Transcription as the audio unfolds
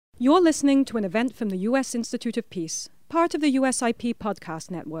You're listening to an event from the U.S. Institute of Peace, part of the USIP podcast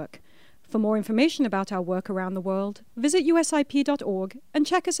network. For more information about our work around the world, visit usip.org and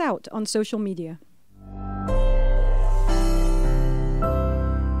check us out on social media.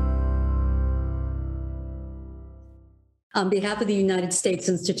 On behalf of the United States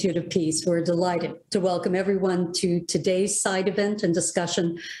Institute of Peace, we're delighted to welcome everyone to today's side event and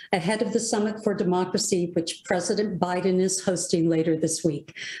discussion ahead of the Summit for Democracy, which President Biden is hosting later this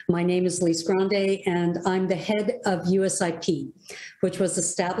week. My name is Lise Grande, and I'm the head of USIP, which was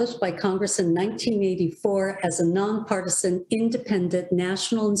established by Congress in 1984 as a nonpartisan, independent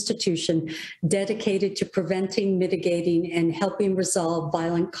national institution dedicated to preventing, mitigating, and helping resolve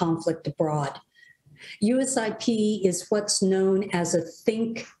violent conflict abroad. USIP is what's known as a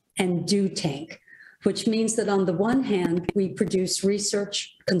think and do tank, which means that on the one hand, we produce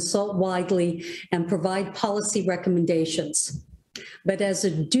research, consult widely, and provide policy recommendations. But as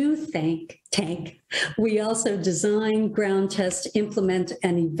a do tank, we also design, ground test, implement,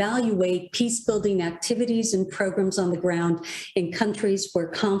 and evaluate peace-building activities and programs on the ground in countries where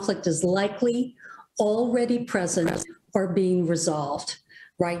conflict is likely, already present, or being resolved.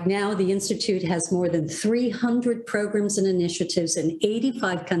 Right now, the Institute has more than 300 programs and initiatives in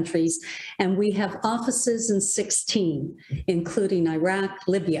 85 countries, and we have offices in 16, including Iraq,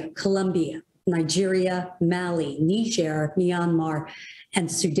 Libya, Colombia, Nigeria, Mali, Niger, Myanmar,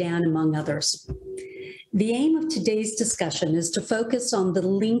 and Sudan, among others. The aim of today's discussion is to focus on the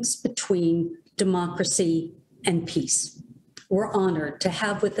links between democracy and peace. We're honored to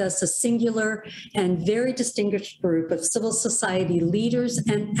have with us a singular and very distinguished group of civil society leaders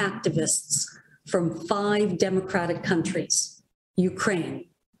and activists from 5 democratic countries: Ukraine,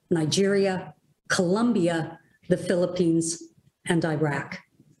 Nigeria, Colombia, the Philippines, and Iraq.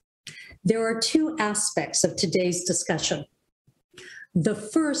 There are 2 aspects of today's discussion. The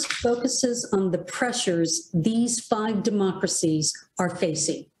first focuses on the pressures these 5 democracies are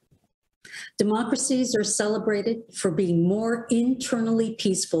facing. Democracies are celebrated for being more internally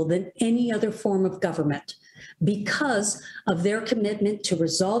peaceful than any other form of government because of their commitment to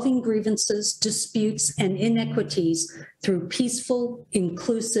resolving grievances, disputes, and inequities through peaceful,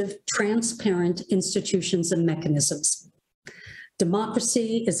 inclusive, transparent institutions and mechanisms.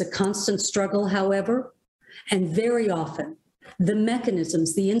 Democracy is a constant struggle, however, and very often the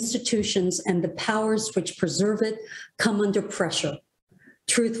mechanisms, the institutions, and the powers which preserve it come under pressure.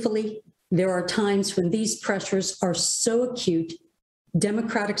 Truthfully, there are times when these pressures are so acute,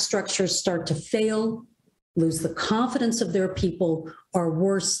 democratic structures start to fail, lose the confidence of their people, or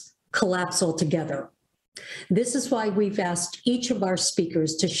worse, collapse altogether. This is why we've asked each of our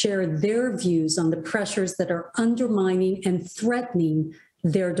speakers to share their views on the pressures that are undermining and threatening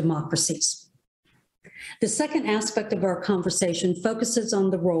their democracies. The second aspect of our conversation focuses on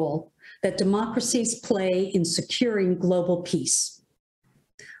the role that democracies play in securing global peace.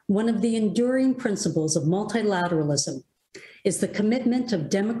 One of the enduring principles of multilateralism is the commitment of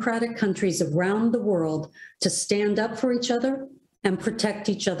democratic countries around the world to stand up for each other and protect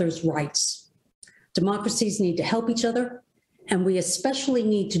each other's rights. Democracies need to help each other, and we especially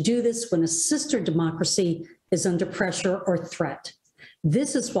need to do this when a sister democracy is under pressure or threat.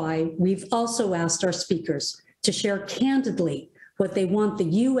 This is why we've also asked our speakers to share candidly what they want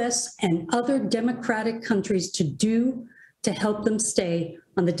the US and other democratic countries to do to help them stay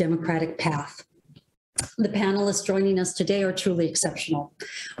on the democratic path. The panelists joining us today are truly exceptional.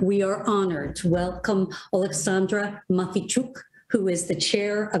 We are honored to welcome Alexandra Matviichuk, who is the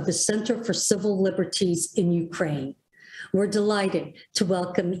chair of the Center for Civil Liberties in Ukraine. We're delighted to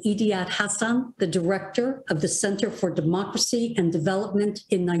welcome Idiat Hassan, the director of the Center for Democracy and Development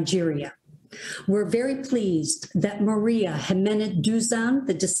in Nigeria. We're very pleased that Maria Jimenez Duzan,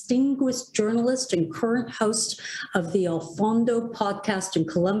 the distinguished journalist and current host of the El Fondo podcast in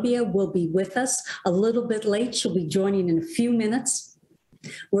Colombia, will be with us a little bit late. She'll be joining in a few minutes.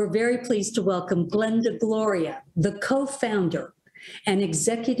 We're very pleased to welcome Glenda Gloria, the co-founder and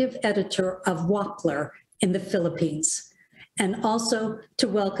executive editor of Wappler in the Philippines, and also to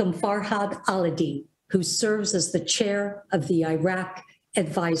welcome Farhad Aladdin, who serves as the chair of the Iraq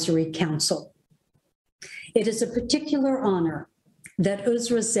Advisory Council. It is a particular honor that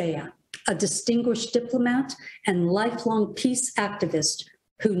Uzra Zaya, a distinguished diplomat and lifelong peace activist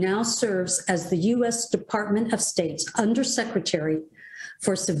who now serves as the U.S. Department of State's Undersecretary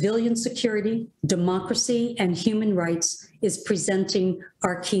for Civilian Security, Democracy, and Human Rights, is presenting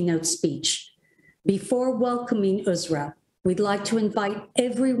our keynote speech. Before welcoming Uzra, we'd like to invite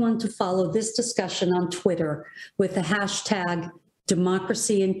everyone to follow this discussion on Twitter with the hashtag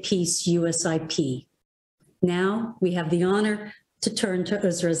Democracy and Peace USIP. Now we have the honor to turn to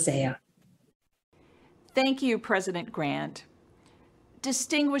Uzra Zaya. Thank you, President Grant.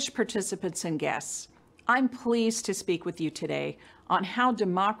 Distinguished participants and guests, I'm pleased to speak with you today on how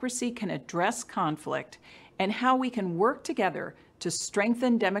democracy can address conflict and how we can work together to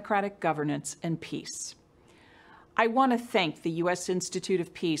strengthen democratic governance and peace. I want to thank the U.S. Institute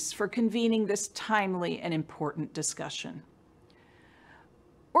of Peace for convening this timely and important discussion.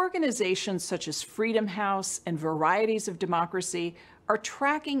 Organizations such as Freedom House and Varieties of Democracy are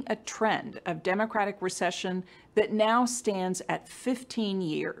tracking a trend of democratic recession that now stands at 15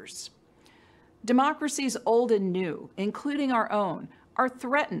 years. Democracies old and new, including our own, are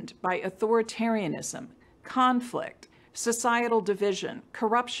threatened by authoritarianism, conflict, societal division,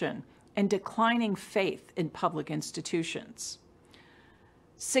 corruption, and declining faith in public institutions.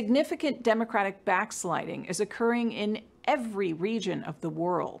 Significant democratic backsliding is occurring in every region of the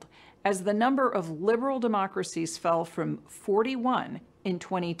world, as the number of liberal democracies fell from 41 in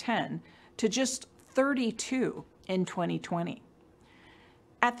 2010 to just 32 in 2020.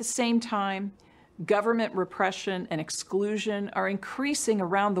 At the same time, government repression and exclusion are increasing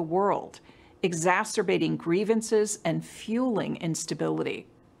around the world, exacerbating grievances and fueling instability.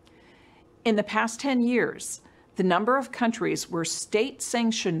 In the past 10 years, the number of countries where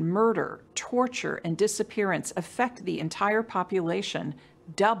state-sanctioned murder, torture, and disappearance affect the entire population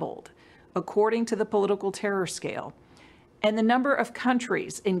doubled, according to the Political Terror Scale, and the number of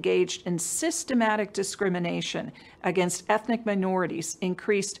countries engaged in systematic discrimination against ethnic minorities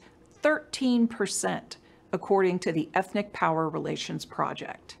increased 13%, according to the Ethnic Power Relations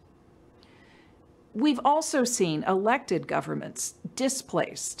Project. We've also seen elected governments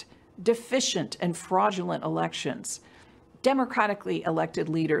displaced, deficient and fraudulent elections, democratically elected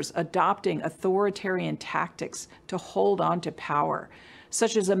leaders adopting authoritarian tactics to hold on to power,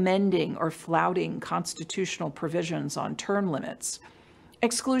 such as amending or flouting constitutional provisions on term limits,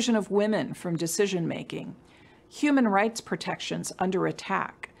 exclusion of women from decision-making, human rights protections under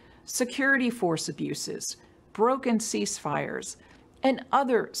attack, security force abuses, broken ceasefires, and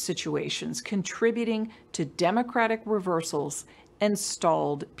other situations contributing to democratic reversals and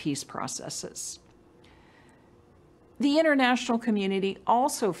stalled peace processes. The international community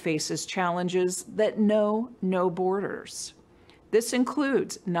also faces challenges that know no borders. This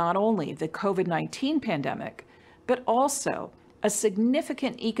includes not only the COVID-19 pandemic, but also a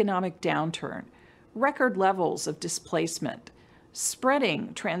significant economic downturn, record levels of displacement,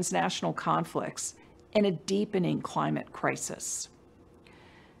 spreading transnational conflicts, and a deepening climate crisis.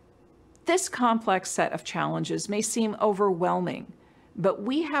 This complex set of challenges may seem overwhelming, but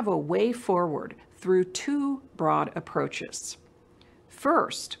we have a way forward through two broad approaches.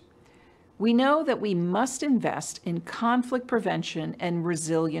 First, we know that we must invest in conflict prevention and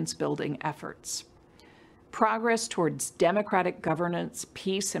resilience building efforts. Progress towards democratic governance,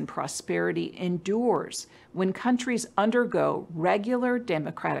 peace, and prosperity endures when countries undergo regular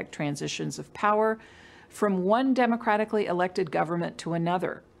democratic transitions of power from one democratically elected government to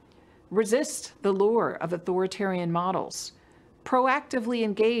another, resist the lure of authoritarian models, proactively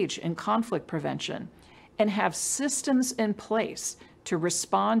engage in conflict prevention, and have systems in place to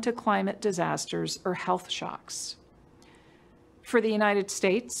respond to climate disasters or health shocks. For the United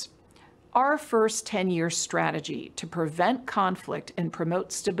States, our first 10-year strategy to prevent conflict and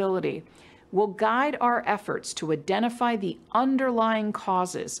promote stability will guide our efforts to identify the underlying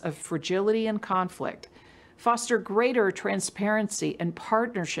causes of fragility and conflict, foster greater transparency and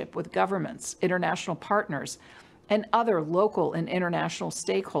partnership with governments, international partners, and other local and international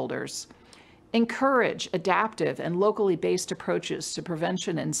stakeholders, encourage adaptive and locally based approaches to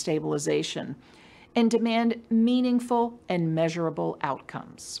prevention and stabilization, and demand meaningful and measurable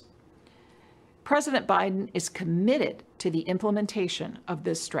outcomes. President Biden is committed to the implementation of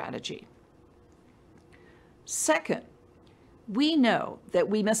this strategy. Second, we know that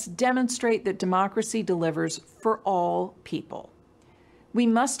we must demonstrate that democracy delivers for all people. We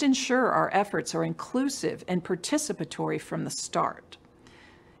must ensure our efforts are inclusive and participatory from the start.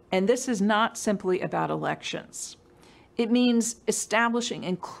 And this is not simply about elections. It means establishing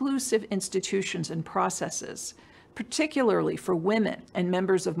inclusive institutions and processes, particularly for women and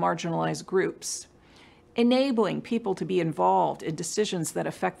members of marginalized groups, enabling people to be involved in decisions that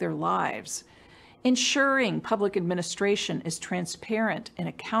affect their lives, ensuring public administration is transparent and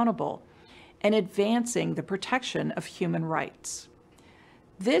accountable, and advancing the protection of human rights.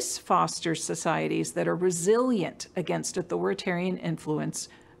 This fosters societies that are resilient against authoritarian influence,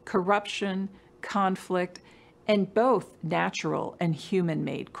 corruption, conflict, and both natural and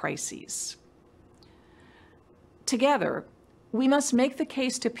human-made crises. Together, we must make the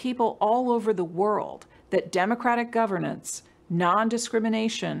case to people all over the world that democratic governance,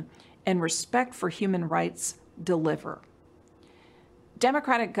 non-discrimination, and respect for human rights deliver.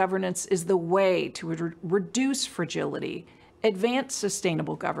 Democratic governance is the way to reduce fragility, advance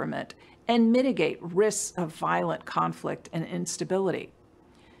sustainable government, and mitigate risks of violent conflict and instability.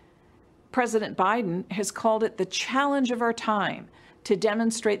 President Biden has called it the challenge of our time to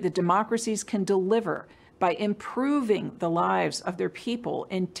demonstrate that democracies can deliver by improving the lives of their people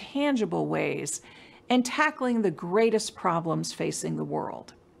in tangible ways and tackling the greatest problems facing the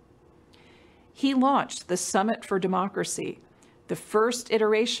world. He launched the Summit for Democracy, the first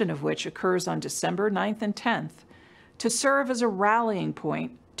iteration of which occurs on December 9th and 10th, to serve as a rallying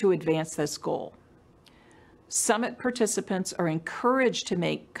point to advance this goal. Summit participants are encouraged to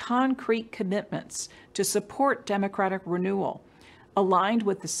make concrete commitments to support democratic renewal, aligned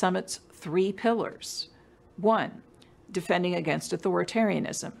with the summit's 3 pillars. 1, defending against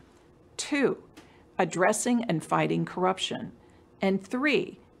authoritarianism. 2, addressing and fighting corruption. And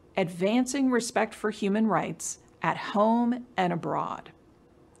 3, advancing respect for human rights at home and abroad.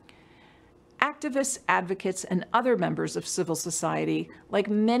 Activists, advocates, and other members of civil society, like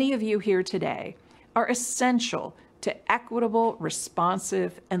many of you here today, are essential to equitable,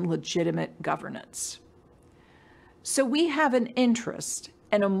 responsive, and legitimate governance. So we have an interest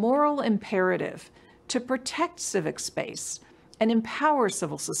and a moral imperative to protect civic space and empower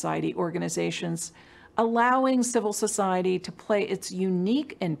civil society organizations, allowing civil society to play its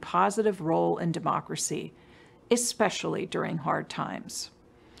unique and positive role in democracy, especially during hard times.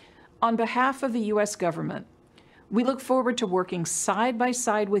 On behalf of the U.S. government, we look forward to working side by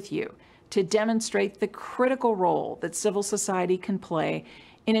side with you to demonstrate the critical role that civil society can play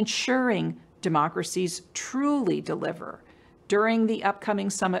in ensuring democracies truly deliver during the upcoming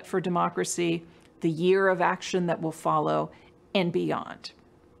Summit for Democracy, the year of action that will follow, and beyond.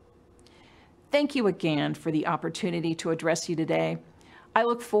 Thank you again for the opportunity to address you today. I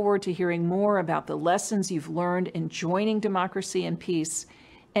look forward to hearing more about the lessons you've learned in joining Democracy and Peace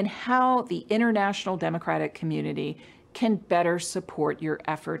and how the international democratic community can better support your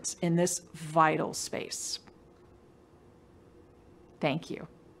efforts in this vital space. Thank you.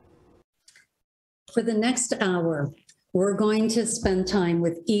 For the next hour, we're going to spend time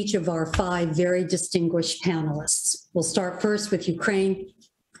with each of our 5 very distinguished panelists. We'll start first with Ukraine,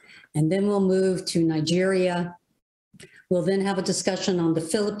 and then we'll move to Nigeria. We'll then have a discussion on the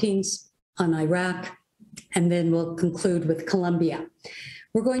Philippines, on Iraq, and then we'll conclude with Colombia.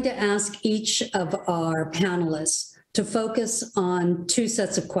 We're going to ask each of our panelists to focus on 2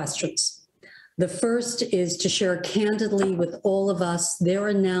 sets of questions. The first is to share candidly with all of us their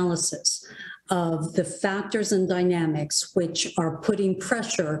analysis of the factors and dynamics which are putting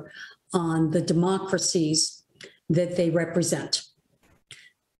pressure on the democracies that they represent.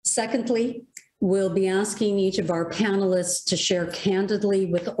 Secondly, we'll be asking each of our panelists to share candidly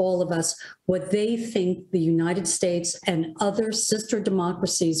with all of us what they think the United States and other sister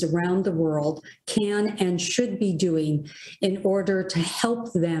democracies around the world can and should be doing in order to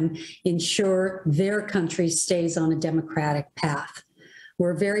help them ensure their country stays on a democratic path.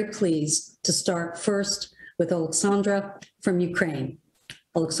 We're very pleased to start first with Alexandra from Ukraine.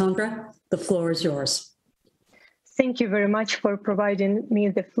 Alexandra, the floor is yours. Thank you very much for providing me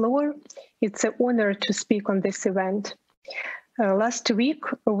the floor. It's an honor to speak on this event. Last week,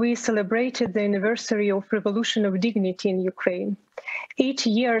 we celebrated the anniversary of Revolution of Dignity in Ukraine. 8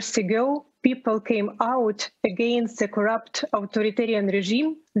 years ago, people came out against the corrupt authoritarian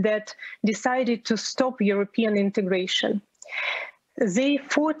regime that decided to stop European integration. They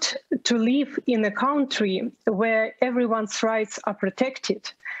fought to live in a country where everyone's rights are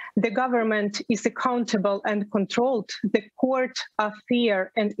protected. The government is accountable and controlled, the court are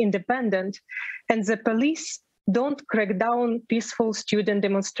fair and independent, and the police don't crack down peaceful student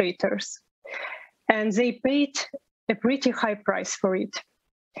demonstrators. And they paid a pretty high price for it.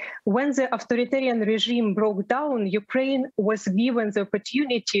 When the authoritarian regime broke down, Ukraine was given the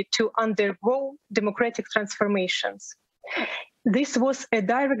opportunity to undergo democratic transformations. This was a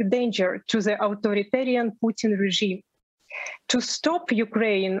direct danger to the authoritarian Putin regime. To stop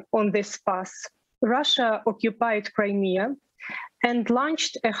Ukraine on this path, Russia occupied Crimea and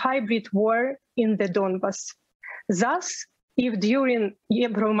launched a hybrid war in the Donbas. Thus, if during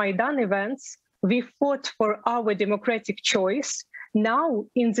Euromaidan events we fought for our democratic choice, now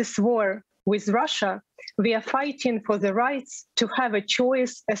in this war with Russia, we are fighting for the rights to have a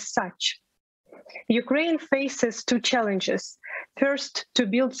choice as such. Ukraine faces 2 challenges. First, to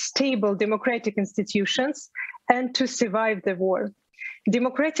build stable democratic institutions and to survive the war.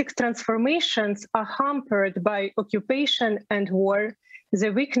 Democratic transformations are hampered by occupation and war, the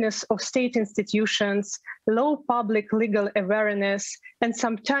weakness of state institutions, low public legal awareness, and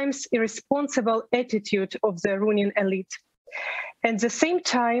sometimes irresponsible attitude of the ruling elite. At the same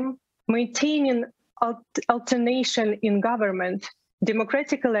time, maintaining alternation in government,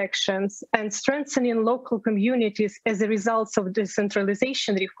 democratic elections, and strengthening local communities as a result of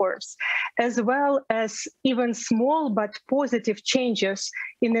decentralization reforms, as well as even small but positive changes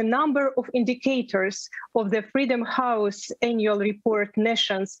in a number of indicators of the Freedom House annual report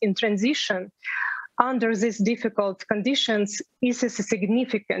Nations in Transition under these difficult conditions is a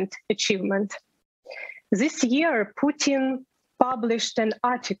significant achievement. This year, Putin published an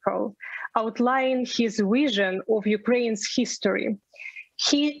article outlining his vision of Ukraine's history.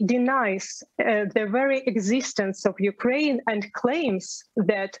 He denies the very existence of Ukraine and claims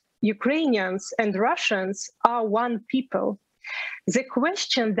that Ukrainians and Russians are one people. The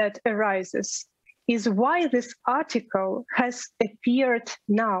question that arises is why this article has appeared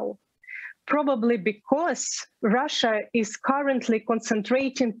now. Probably because Russia is currently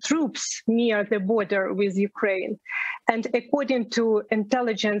concentrating troops near the border with Ukraine. And according to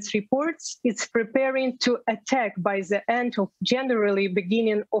intelligence reports, it's preparing to attack by the end of January,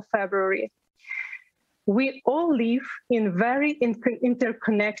 beginning of February. We all live in a very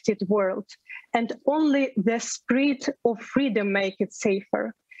interconnected world, and only the spirit of freedom makes it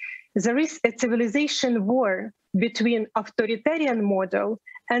safer. There is a civilization war between authoritarian model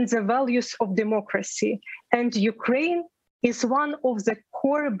and the values of democracy, and Ukraine is one of the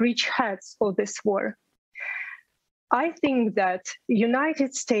core bridgeheads of this war. I think that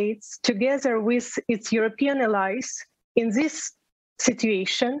United States, together with its European allies, in this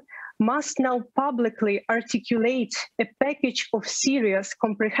situation, must now publicly articulate a package of serious,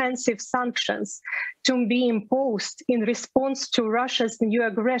 comprehensive sanctions to be imposed in response to Russia's new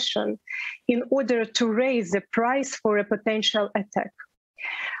aggression in order to raise the price for a potential attack.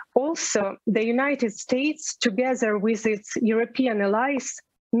 Also, the United States, together with its European allies,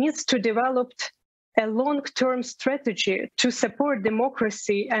 needs to develop a long-term strategy to support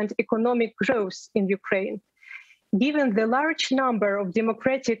democracy and economic growth in Ukraine. Given the large number of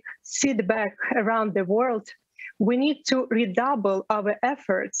democratic setbacks around the world, we need to redouble our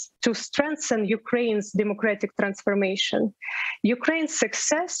efforts to strengthen Ukraine's democratic transformation. Ukraine's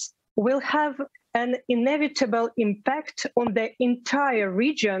success will have an inevitable impact on the entire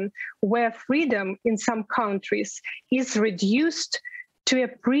region where freedom in some countries is reduced to a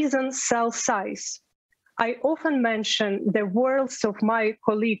prison cell size. I often mention the words of my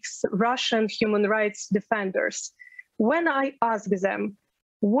colleagues, Russian human rights defenders. When I ask them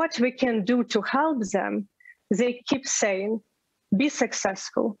what we can do to help them, they keep saying, be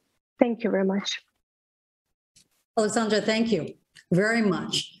successful. Thank you very much. Alexandra, thank you very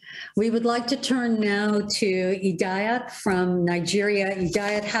much. We would like to turn now to Idayat from Nigeria.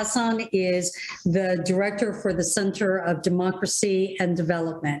 Idayat Hassan is the director for the Center of Democracy and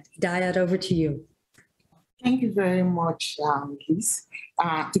Development. Idayat, over to you. Thank you very much, Liz.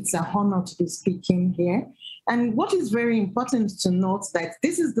 It's an honor to be speaking here. And what is very important to note that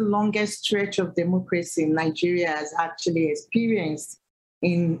this is the longest stretch of democracy Nigeria has actually experienced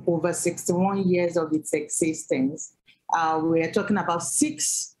in over 61 years of its existence. We are talking about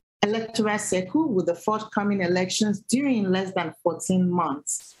 6 electoral cycles with the forthcoming elections during less than 14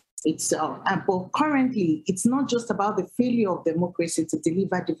 months itself. But currently, it's not just about the failure of democracy to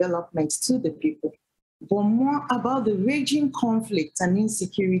deliver development to the people, but more about the raging conflict and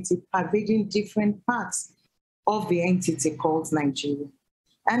insecurity pervading different parts of the entity called Nigeria.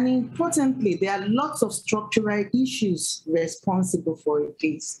 And importantly, there are lots of structural issues responsible for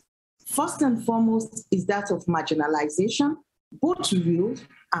this. First and foremost is that of marginalization, both real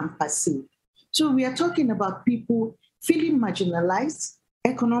and perceived. So we are talking about people feeling marginalized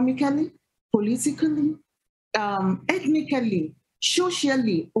economically, politically, ethnically,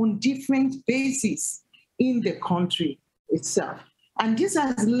 socially, on different bases in the country itself. And this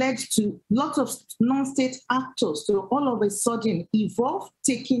has led to lots of non-state actors to all of a sudden evolve,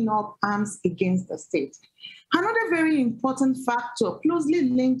 taking up arms against the state. Another very important factor closely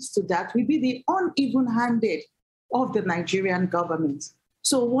linked to that will be the uneven-handed of the Nigerian government.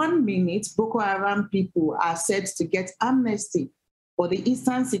 So 1 minute, Boko Haram people are said to get amnesty for the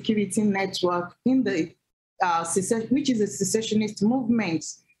Eastern Security Network in the which is a secessionist movement,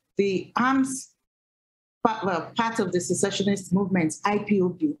 the arms part of the secessionist movement,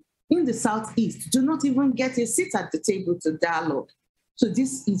 IPOB, in the Southeast, do not even get a seat at the table to dialogue. So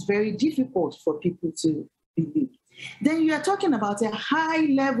this is very difficult for people to believe. Then you are talking about a high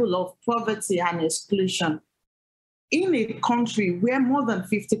level of poverty and exclusion in a country where more than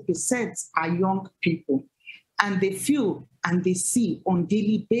 50% are young people. And they feel and they see on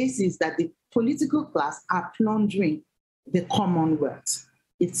daily basis that the political class are plundering the Commonwealth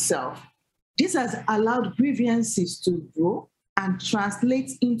itself. This has allowed grievances to grow and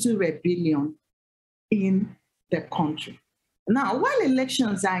translate into rebellion in the country. Now, while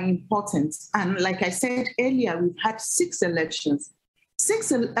elections are important, and like I said earlier, we've had 6 elections.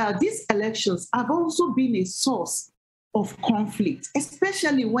 These elections have also been a source of conflict,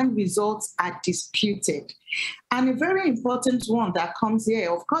 especially when results are disputed. And a very important one that comes here,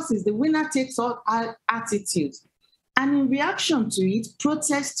 of course, is the winner takes all attitude. And in reaction to it,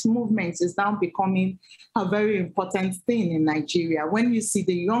 protest movements is now becoming a very important thing in Nigeria, when you see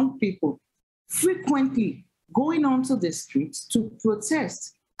the young people frequently going onto the streets to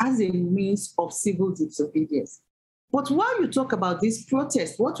protest as a means of civil disobedience. But while you talk about this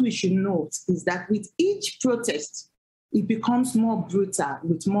protest, what we should note is that with each protest, it becomes more brutal,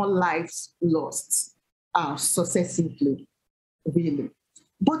 with more lives lost successively, really.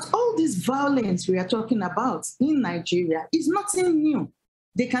 But all this violence we are talking about in Nigeria is nothing new.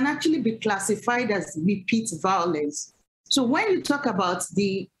 They can actually be classified as repeat violence. So when you talk about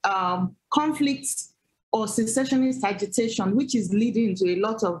the conflicts or secessionist agitation, which is leading to a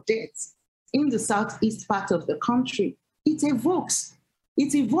lot of deaths in the southeast part of the country, it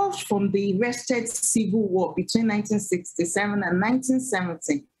evolved from the wrested civil war between 1967 and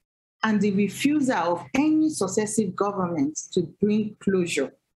 1970, and the refusal of any successive government to bring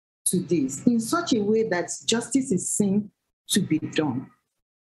closure to this in such a way that justice is seen to be done.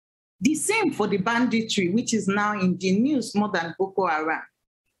 The same for the banditry, which is now in the news more than Boko Haram.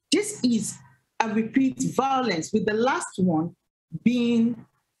 This is a repeat violence, with the last one being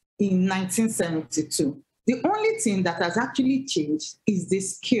in 1972. The only thing that has actually changed is the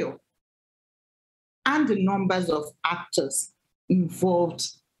scale and the numbers of actors involved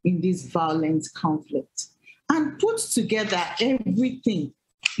in this violent conflict. And put together everything,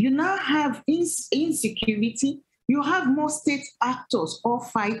 you now have insecurity, you have more state actors all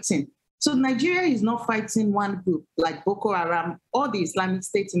fighting. So Nigeria is not fighting one group like Boko Haram or the Islamic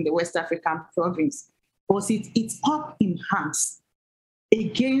State in the West African province, but it's up in hands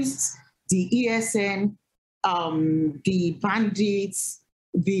against the ESN, the bandits,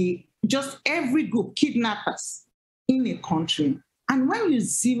 just every group, kidnappers in a country. And when you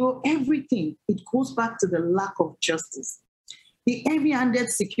zero everything, it goes back to the lack of justice. The heavy-handed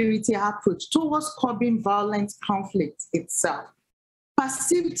security approach towards curbing violent conflict itself,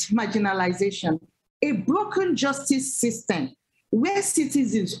 perceived marginalization, a broken justice system where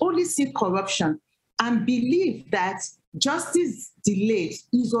citizens only see corruption and believe that justice delayed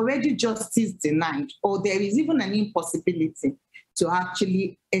is already justice denied, or there is even an impossibility to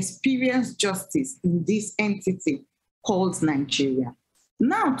actually experience justice in this entity called Nigeria.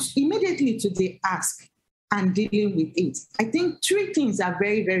 Now, immediately to the ask and dealing with it, I think 3 things are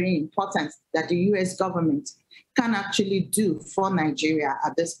very, very important that the US government can actually do for Nigeria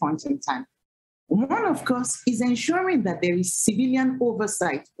at this point in time. One, of course, is ensuring that there is civilian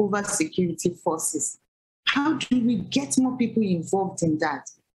oversight over security forces. How do we get more people involved in that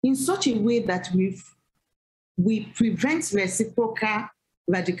in such a way that we prevent reciprocal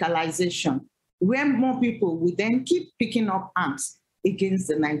radicalization, where more people will then keep picking up arms against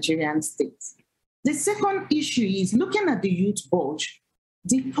the Nigerian state? The second issue is looking at the youth bulge,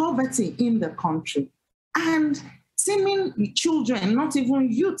 the poverty in the country, and seeming children, not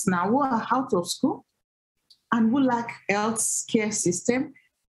even youth now, who are out of school and who lack health care system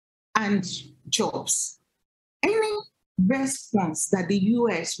and jobs. Any response that the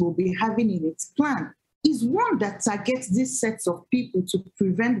US will be having in its plan is one that targets these sets of people to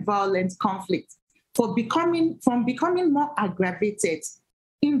prevent violent conflict from becoming more aggravated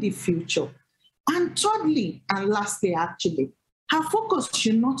in the future. And thirdly, and lastly, actually, our focus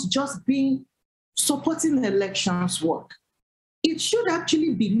should not just be supporting elections work. It should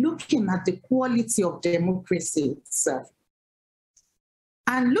actually be looking at the quality of democracy itself.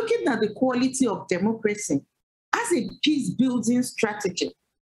 And looking at the quality of democracy as a peace-building strategy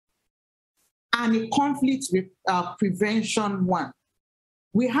and a conflict prevention one.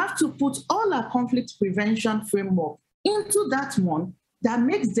 We have to put all our conflict prevention framework into that one that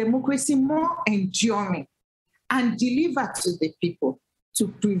makes democracy more enduring and deliver to the people to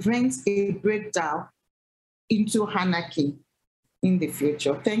prevent a breakdown into anarchy in the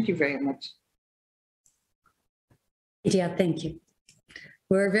future. Thank you very much. Yeah, thank you.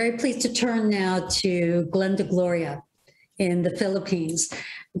 We're very pleased to turn now to Glenda Gloria in the Philippines.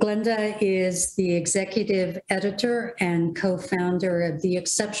 Glenda is the executive editor and co-founder of the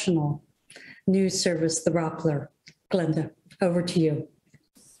exceptional news service, The Rappler. Glenda, over to you.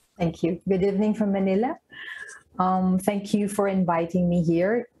 Thank you. Good evening from Manila. Thank you for inviting me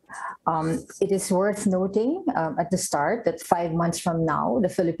here. It is worth noting at the start that 5 months from now, the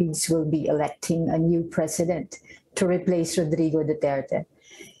Philippines will be electing a new president to replace Rodrigo Duterte.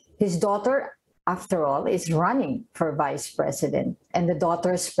 His daughter, after all, is running for vice president, and the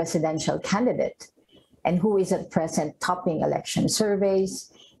daughter's presidential candidate, and who is at present topping election surveys,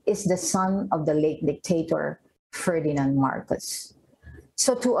 is the son of the late dictator, Ferdinand Marcos.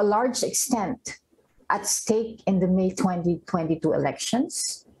 So to a large extent, at stake in the May 2022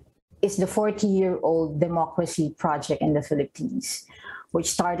 elections is the 40-year-old democracy project in the Philippines, which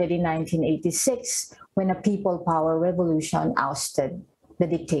started in 1986 when a people power revolution ousted the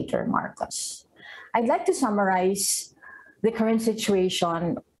dictator Marcos. I'd like to summarize the current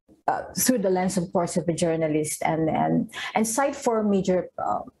situation through the lens, of course, of a journalist and cite four major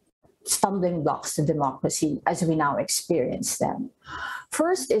stumbling blocks to democracy as we now experience them.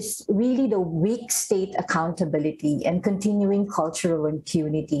 First is really the weak state accountability and continuing cultural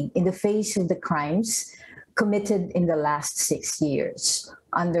impunity in the face of the crimes committed in the last 6 years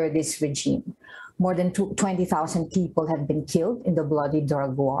under this regime. More than 20,000 people have been killed in the bloody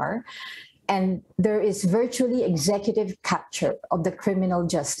drug war, and there is virtually executive capture of the criminal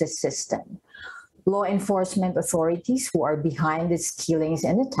justice system. Law enforcement authorities who are behind these killings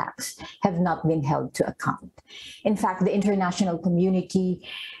and attacks have not been held to account. In fact, the international community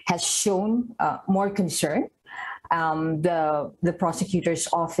has shown more concern. The prosecutor's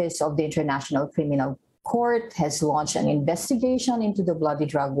office of the International Criminal Court has launched an investigation into the bloody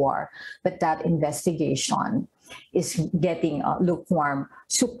drug war, but that investigation is getting lukewarm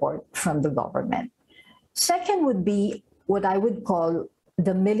support from the government. Second would be what I would call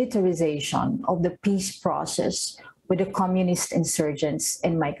the militarization of the peace process with the communist insurgents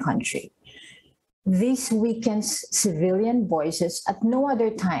in my country. This weakens civilian voices at no other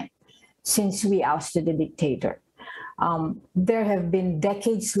time since we ousted the dictator. There have been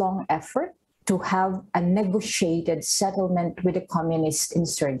decades-long effort to have a negotiated settlement with the communist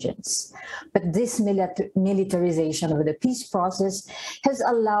insurgents. But this militarization of the peace process has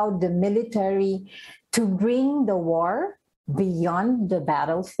allowed the military to bring the war beyond the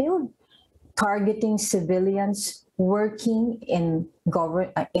battlefield, targeting civilians working in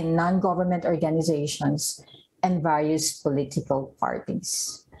non-government organizations and various political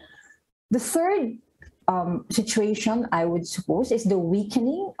parties. The third situation, I would suppose, is the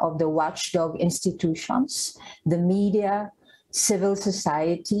weakening of the watchdog institutions, the media, civil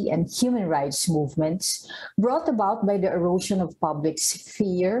society, and human rights movements brought about by the erosion of public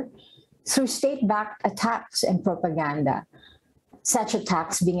sphere through state-backed attacks and propaganda, such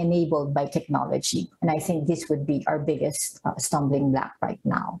attacks being enabled by technology. And I think this would be our biggest stumbling block right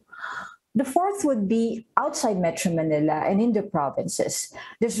now. The fourth would be outside Metro Manila and in the provinces.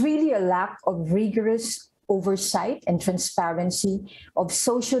 There's really a lack of rigorous oversight and transparency of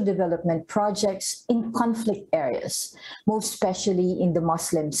social development projects in conflict areas, most especially in the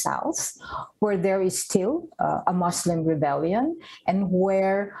Muslim South, where there is still a Muslim rebellion and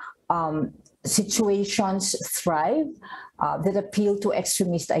where situations thrive that appeal to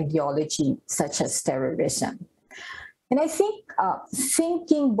extremist ideology, such as terrorism. And I think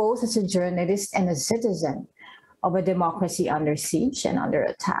thinking both as a journalist and a citizen of a democracy under siege and under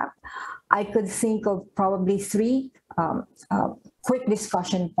attack, I could think of probably three quick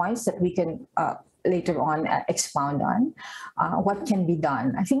discussion points that we can later on expound on. What can be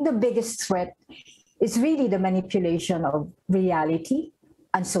done? I think the biggest threat is really the manipulation of reality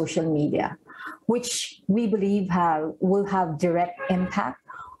on social media, which we believe will have direct impact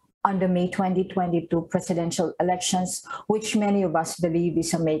on the May 2022 presidential elections, which many of us believe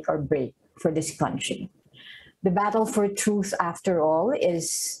is a make or break for this country. The battle for truth, after all,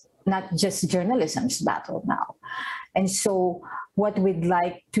 is not just journalism's battle now. And so what we'd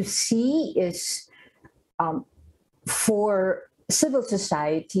like to see is for civil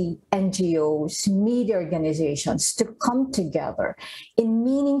society, NGOs, media organizations to come together in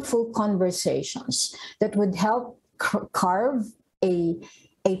meaningful conversations that would help carve a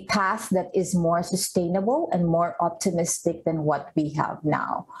path that is more sustainable and more optimistic than what we have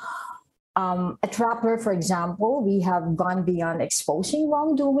now. At Rappler, for example, we have gone beyond exposing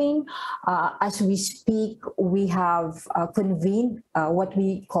wrongdoing. As we speak, we have convened what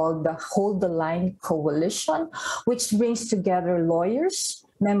we call the Hold the Line Coalition, which brings together lawyers,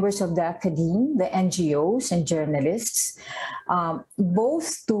 members of the academe, the NGOs, and journalists,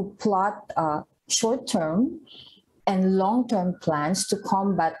 both to plot short-term and long-term plans to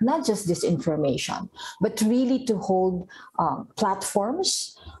combat not just disinformation, but really to hold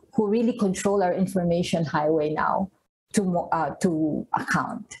platforms who really control our information highway now to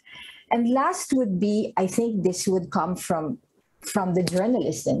account. And last would be, I think this would come from the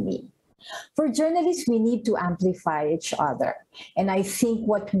journalist in me. For journalists, we need to amplify each other. And I think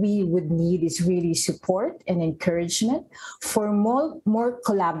what we would need is really support and encouragement for more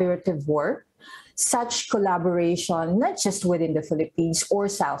collaborative work, such collaboration, not just within the Philippines or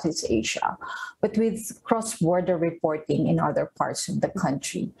Southeast Asia, but with cross-border reporting in other parts of the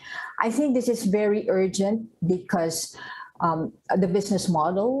country. I think this is very urgent because the business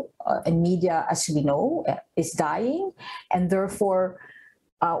model in media, as we know, is dying, and therefore,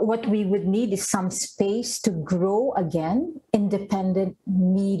 what we would need is some space to grow again independent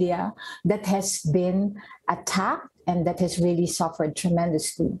media that has been attacked and that has really suffered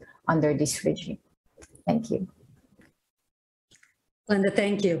tremendously under this regime. Thank you. Linda,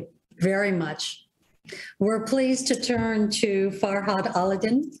 thank you very much. We're pleased to turn to Farhad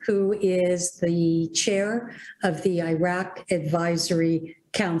Aladin, who is the chair of the Iraq Advisory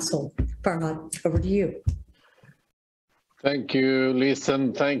Council. Farhad, over to you. Thank you, Lisa,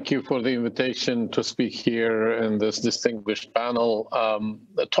 and thank you for the invitation to speak here in this distinguished panel.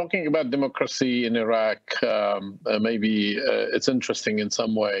 Talking about democracy in Iraq, maybe it's interesting in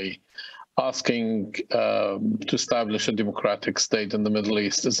some way. Asking to establish a democratic state in the Middle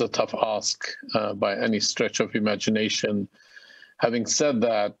East is a tough ask by any stretch of imagination. Having said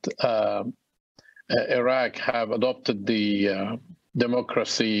that, Iraq have adopted the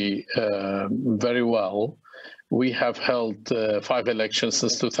democracy very well. We have held 5 elections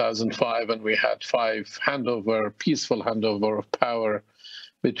since 2005, and we had 5 peaceful handover of power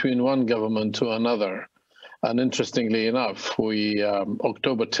between one government to another. And interestingly enough,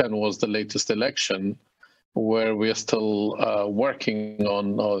 October 10 was the latest election where we are still working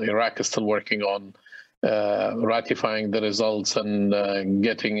on, or Iraq is still working on ratifying the results and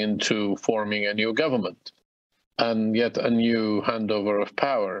getting into forming a new government and yet a new handover of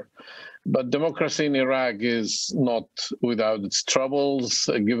power. But democracy in Iraq is not without its troubles,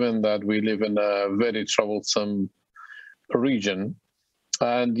 given that we live in a very troublesome region.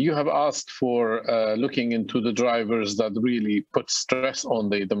 And you have asked for looking into the drivers that really put stress on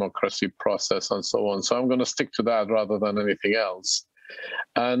the democracy process and so on. So I'm going to stick to that rather than anything else.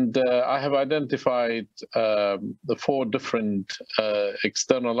 And I have identified the 4 different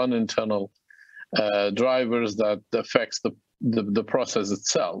external and internal drivers that affects the process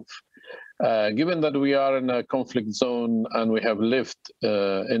itself. Given that we are in a conflict zone and we have lived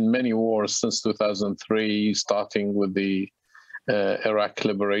in many wars since 2003, starting with the Iraq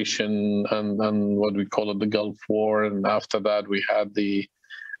liberation and what we call it the Gulf War, and after that we had the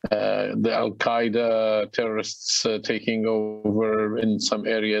Al-Qaeda terrorists taking over in some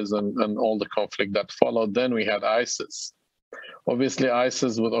areas and all the conflict that followed. Then we had ISIS. Obviously,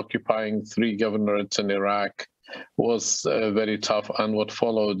 ISIS was occupying 3 governorates in Iraq was very tough, and what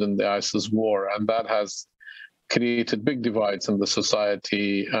followed in the ISIS war, and that has created big divides in the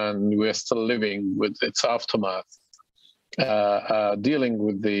society, and we're still living with its aftermath, dealing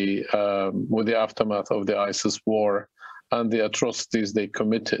with the aftermath of the ISIS war and the atrocities they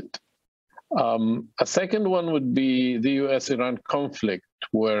committed. A second one would be the US-Iran conflict,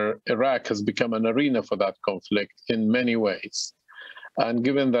 where Iraq has become an arena for that conflict in many ways. And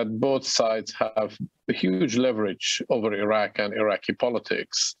given that both sides have huge leverage over Iraq and Iraqi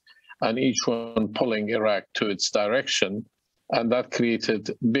politics, and each one pulling Iraq to its direction, and that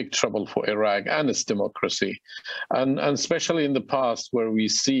created big trouble for Iraq and its democracy. And especially in the past, where we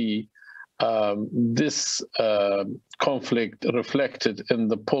see this conflict reflected in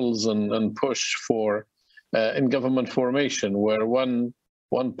the pulls and push for in government formation, where one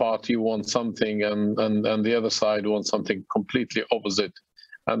party wants something and the other side wants something completely opposite.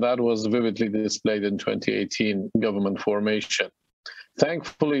 And that was vividly displayed in 2018 government formation.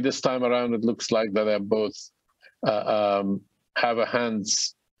 Thankfully, this time around, it looks like that they both have a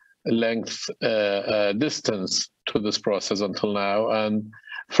hand's length distance to this process until now. And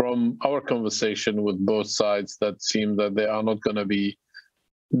from our conversation with both sides, that seemed that they are not going to be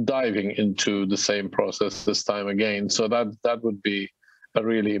diving into the same process this time again. So that would be a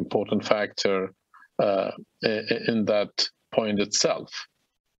really important factor in that point itself.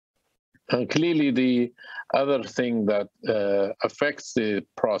 And clearly, the other thing that affects the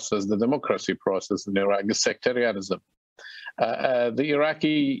process, the democracy process in Iraq, is sectarianism. The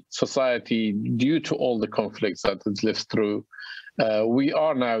Iraqi society, due to all the conflicts that it's lived through, we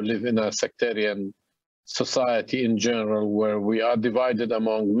are now live in a sectarian society in general, where we are divided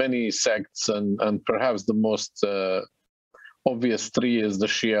among many sects, and perhaps the most obvious 3 is the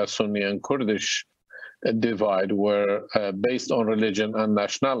Shia, Sunni, and Kurdish divide, where based on religion and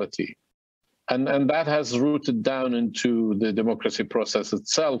nationality. And that has rooted down into the democracy process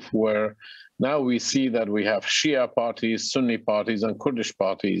itself, where now we see that we have Shia parties, Sunni parties, and Kurdish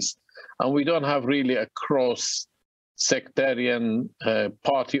parties, and we don't have really a cross-sectarian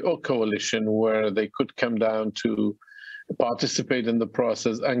party or coalition where they could come down to participate in the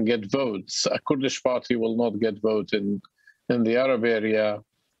process and get votes. A Kurdish party will not get vote in the Arab area,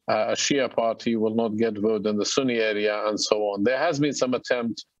 a Shia party will not get vote in the Sunni area, and so on. There has been some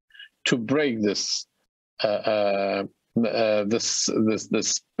attempt to break this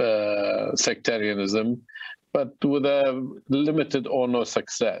sectarianism, but with a limited or no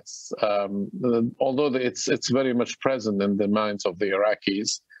success. Although it's very much present in the minds of the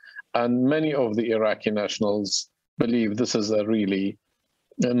Iraqis, and many of the Iraqi nationals believe this is a really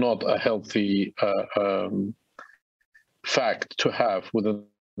not a healthy fact to have within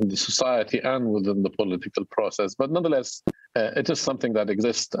the society and within the political process. But nonetheless, it is something that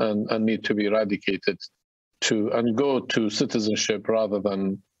exists and need to be eradicated and go to citizenship rather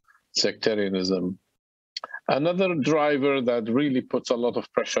than sectarianism. Another driver that really puts a lot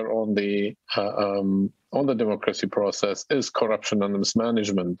of pressure on the democracy process is corruption and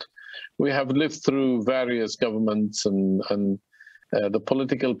mismanagement. We have lived through various governments, and the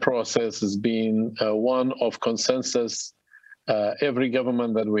political process has been one of consensus. Every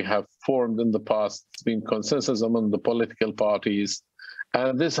government that we have formed in the past has been consensus among the political parties,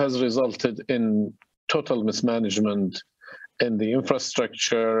 and this has resulted in total mismanagement in the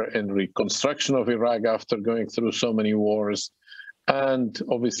infrastructure, in reconstruction of Iraq after going through so many wars, and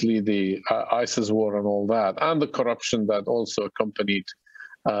obviously the ISIS war and all that, and the corruption that also accompanied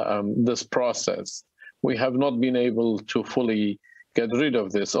this process. We have not been able to fully get rid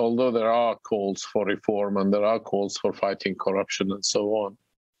of this, although there are calls for reform and there are calls for fighting corruption and so on.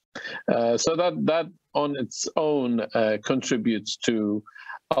 So that on its own contributes to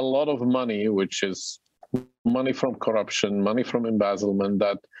a lot of money, which is money from corruption, money from embezzlement,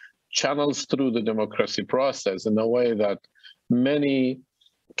 that channels through the democracy process in a way that many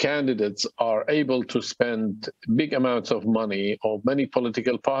candidates are able to spend big amounts of money, or many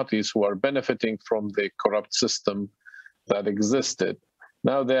political parties who are benefiting from the corrupt system that existed.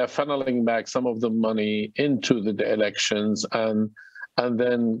 Now they are funneling back some of the money into the elections and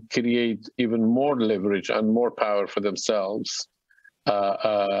then create even more leverage and more power for themselves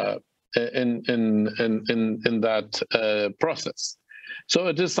in that process. So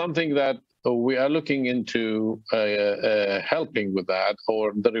it is something that we are looking into helping with that,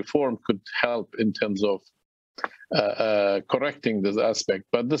 or the reform could help in terms of correcting this aspect.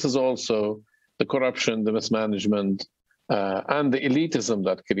 But this is also the corruption, the mismanagement, and the elitism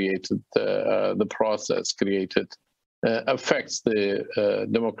that created the process, affects the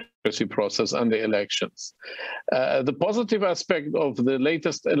democracy process and the elections. The positive aspect of the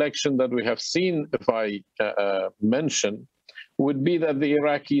latest election that we have seen, if I mention, would be that the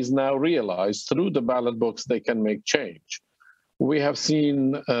Iraqis now realize through the ballot box they can make change. We have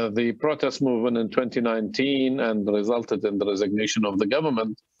seen the protest movement in 2019 and resulted in the resignation of the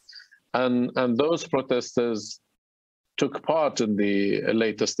government. And those protesters took part in the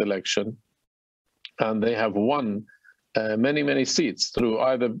latest election, and they have won many seats through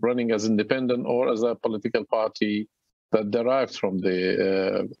either running as independent or as a political party that derived from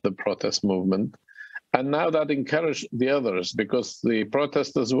the protest movement. And now that encouraged the others, because the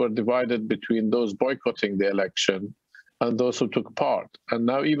protesters were divided between those boycotting the election and those who took part. And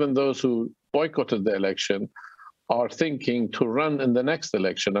now even those who boycotted the election are thinking to run in the next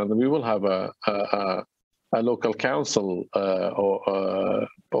election, and we will have a local council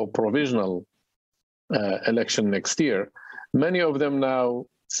or provisional election next year. Many of them now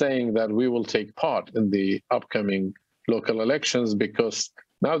saying that we will take part in the upcoming local elections, because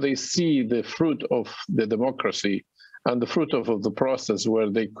now they see the fruit of the democracy and the fruit of the process, where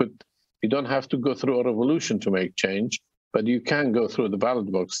you don't have to go through a revolution to make change, but you can go through the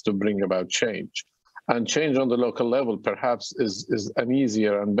ballot box to bring about change. And change on the local level perhaps is an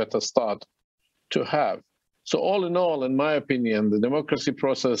easier and better start to have. So all in all, in my opinion, the democracy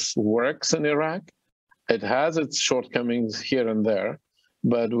process works in Iraq. It has its shortcomings here and there,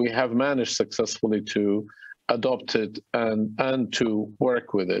 but we have managed successfully to adopt it and to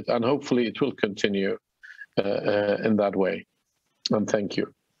work with it. And hopefully it will continue in that way. And thank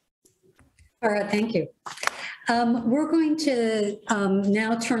you. Farah, thank you. We're going to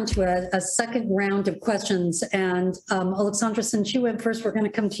now turn to a second round of questions. And Alexandra, since you went first, we're going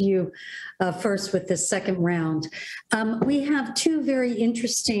to come to you first with this second round. We have two very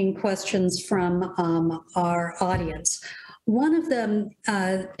interesting questions from our audience. One of them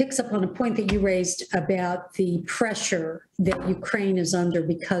picks up on a point that you raised about the pressure that Ukraine is under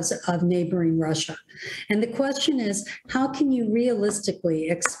because of neighboring Russia. And the question is, how can you realistically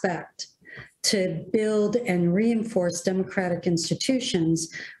expect to build and reinforce democratic institutions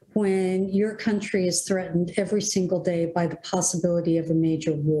when your country is threatened every single day by the possibility of a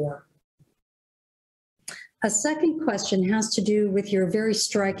major war? A second question has to do with your very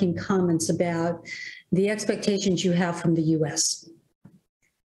striking comments about the expectations you have from the U.S.,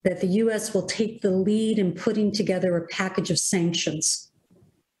 that the U.S. will take the lead in putting together a package of sanctions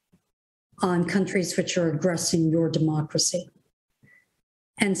on countries which are aggressing your democracy.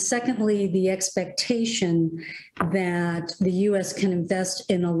 And secondly, the expectation that the U.S. can invest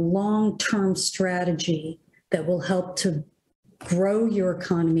in a long-term strategy that will help to grow your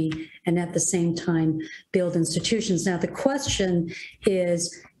economy and at the same time build institutions. Now, the question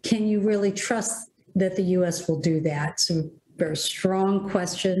is, can you really trust that the U.S. will do that? It's a very strong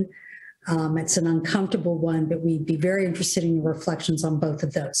question. It's an uncomfortable one, but we'd be very interested in your reflections on both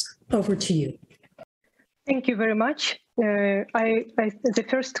of those. Over to you. Thank you very much. The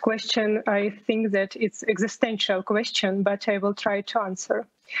first question, I think that it's existential question, but I will try to answer.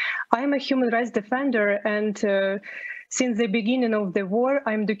 I am a human rights defender, and since the beginning of the war,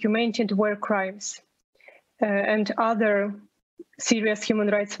 I'm documenting war crimes and other serious human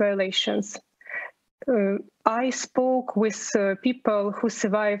rights violations. I spoke with people who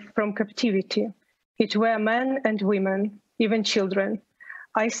survived from captivity. It were men and women, even children.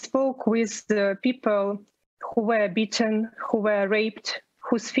 I spoke with the people who were beaten, who were raped,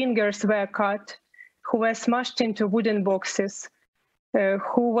 whose fingers were cut, who were smashed into wooden boxes,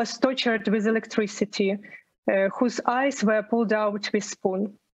 who was tortured with electricity, whose eyes were pulled out with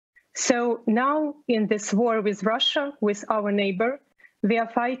spoon. So now in this war with Russia, with our neighbor, we are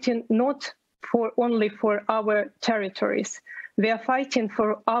fighting not only for our territories. We are fighting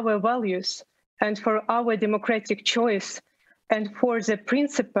for our values and for our democratic choice and for the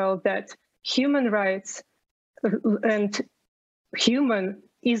principle that human rights and human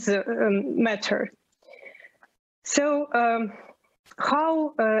is a matter. So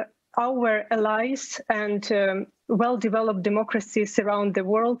how our allies and well-developed democracies around the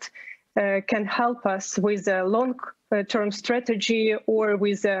world can help us with a long-term strategy or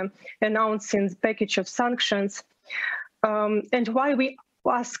with announcing the package of sanctions, and why we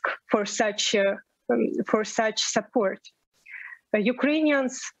ask for such support.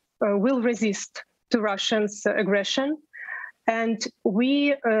 Ukrainians will resist to Russians' aggression, and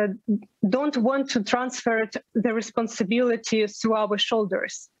we don't want to transfer the responsibility to our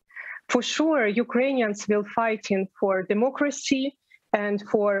shoulders. For sure, Ukrainians will fighting for democracy and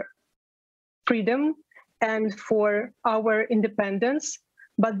for freedom and for our independence.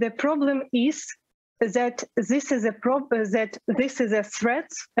 But the problem is that this is a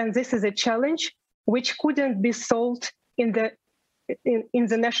threat and this is a challenge which couldn't be solved in the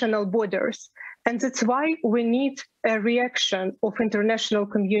national borders. And that's why we need a reaction of international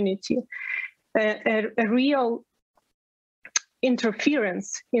community, a real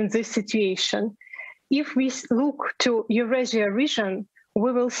interference in this situation. If we look to Eurasia region,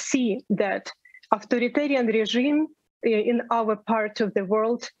 we will see that authoritarian regime in our part of the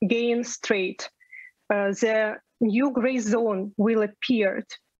world gain strength. The new gray zone will appear,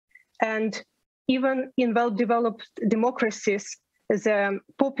 and even in well-developed democracies, the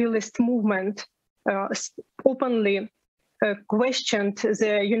populist movement openly questioned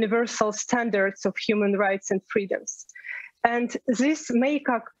the universal standards of human rights and freedoms. And this make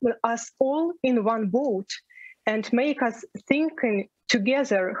us all in one boat and make us thinking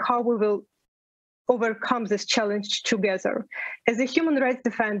together how we will overcome this challenge together. As a human rights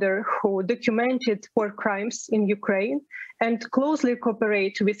defender who documented war crimes in Ukraine and closely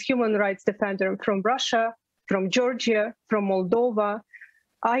cooperate with human rights defenders from Russia, from Georgia, from Moldova,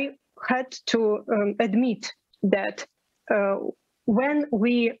 I had to admit that when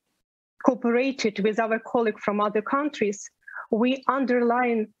we cooperated with our colleagues from other countries, we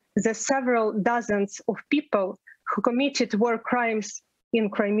underline the several dozens of people who committed war crimes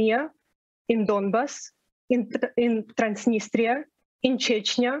in Crimea, in Donbass, in Transnistria, in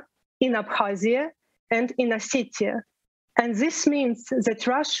Chechnya, in Abkhazia, and in Ossetia. And this means that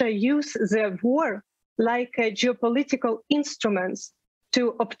Russia used the war like a geopolitical instruments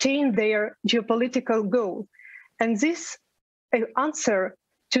to obtain their geopolitical goal. And this answer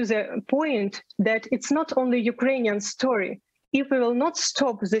to the point that it's not only Ukrainian story. If we will not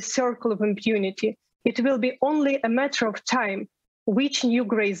stop this circle of impunity, it will be only a matter of time which new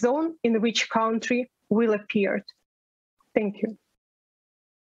gray zone in which country will appear. Thank you.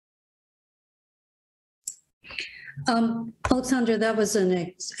 Alexandra, that was an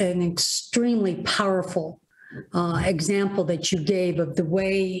extremely powerful example that you gave of the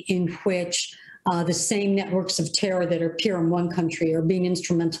way in which the same networks of terror that appear in one country are being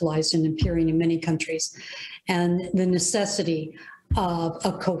instrumentalized and appearing in many countries, and the necessity of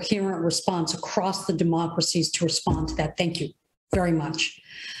a coherent response across the democracies to respond to that. Thank you very much.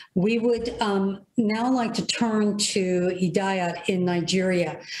 We would now like to turn to Idayat in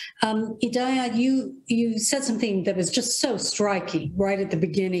Nigeria. Idayat, you said something that was just so striking right at the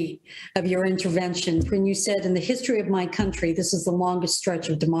beginning of your intervention when you said, in the history of my country, this is the longest stretch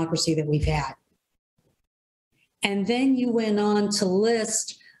of democracy that we've had. And then you went on to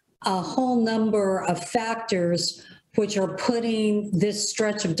list a whole number of factors which are putting this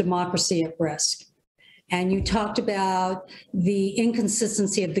stretch of democracy at risk. And you talked about the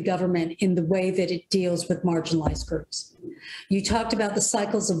inconsistency of the government in the way that it deals with marginalized groups. You talked about the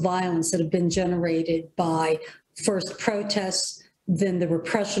cycles of violence that have been generated by first protests, then the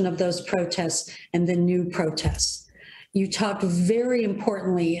repression of those protests, and then new protests. You talked very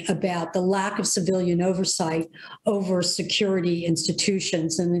importantly about the lack of civilian oversight over security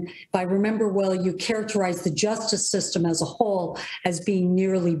institutions. And if I remember well, you characterized the justice system as a whole as being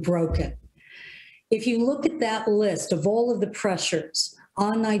nearly broken. If you look at that list of all of the pressures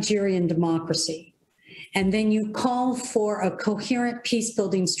on Nigerian democracy, and then you call for a coherent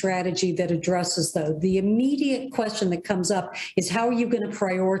peace-building strategy that addresses those, the immediate question that comes up is, how are you going to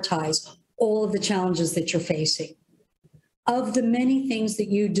prioritize all of the challenges that you're facing? Of the many things that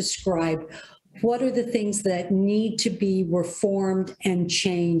you described, what are the things that need to be reformed and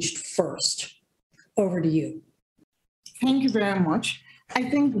changed first? Over to you. Thank you very much. I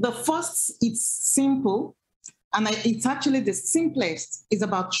think the first, it's simple, and it's actually the simplest, is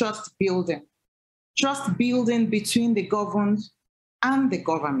about trust building. Trust building between the governed and the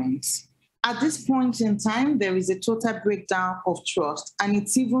government. At this point in time, there is a total breakdown of trust, and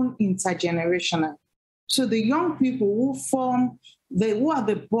it's even intergenerational. So the young people who are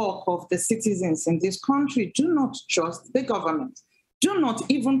the bulk of the citizens in this country do not trust the government, do not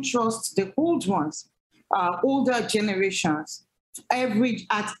even trust the old ones, older generations.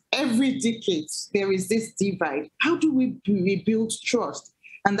 At every decade, there is this divide. How do we rebuild trust?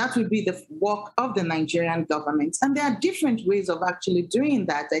 And that will be the work of the Nigerian government. And there are different ways of actually doing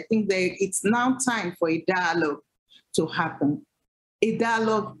that. I think it's now time for a dialogue to happen, a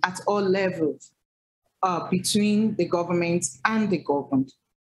dialogue at all levels between the government and the governed.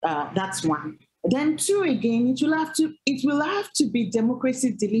 That's one. Then two, again, it will have to be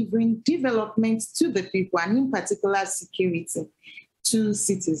democracy delivering development to the people, and in particular security to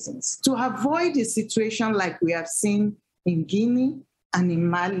citizens, to avoid a situation like we have seen in Guinea and in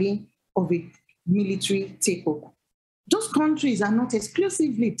Mali of a military takeover. Those countries are not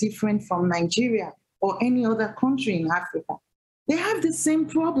exclusively different from Nigeria or any other country in Africa. They have the same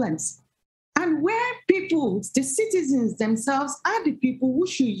problems. And where people, the citizens themselves, are the people who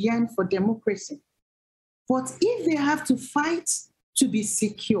should yearn for democracy. But if they have to fight to be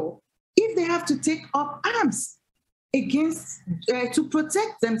secure, if they have to take up arms against, to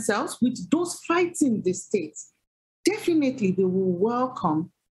protect themselves with those fighting the state, definitely they will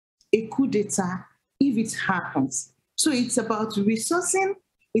welcome a coup d'etat if it happens. So it's about resourcing,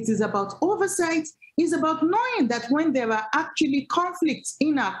 it is about oversight, it's about knowing that when there are actually conflicts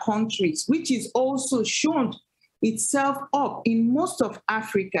in our countries, which is also shown itself up in most of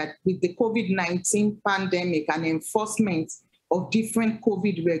Africa with the COVID-19 pandemic and enforcement of different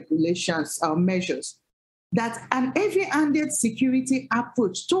COVID regulations or measures, that an heavy-handed security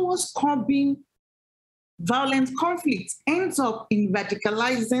approach towards curbing violent conflict ends up in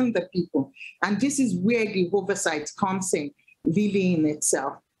radicalizing the people. And this is where the oversight comes in, really in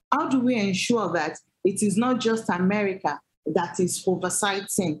itself. How do we ensure that it is not just America that is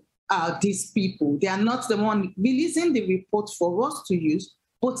oversighting these people? They are not the one releasing the report for us to use,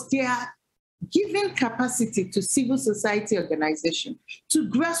 but they are giving capacity to civil society organizations, to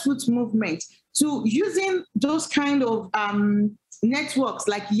grassroots movement, to using those kind of networks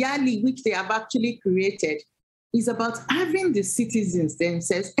like YALI, which they have actually created. Is about having the citizens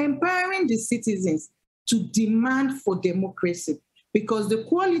themselves, empowering the citizens to demand for democracy, because the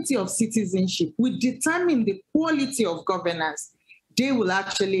quality of citizenship will determine the quality of governance they will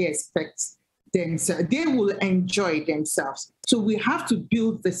actually expect themselves, they will enjoy themselves. So we have to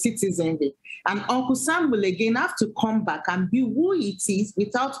build the citizenry. And Uncle Sam will again have to come back and be who it is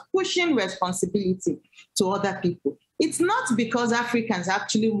without pushing responsibility to other people. It's not because Africans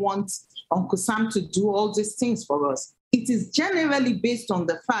actually want Uncle Sam to do all these things for us. It is generally based on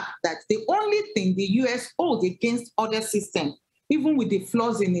the fact that the only thing the US holds against other systems, even with the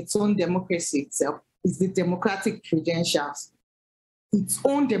flaws in its own democracy itself, is the democratic credentials, its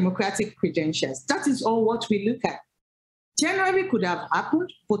own democratic credentials. That is all what we look at. January could have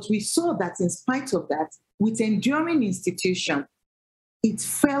happened, but we saw that in spite of that, with enduring institutions, it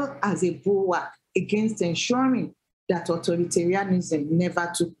fell as a bulwark against ensuring that authoritarianism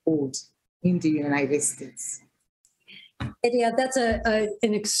never took hold in the United States. Yeah, that's an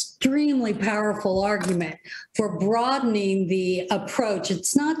extremely powerful argument for broadening the approach.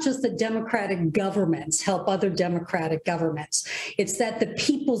 It's not just that democratic governments help other democratic governments. It's that the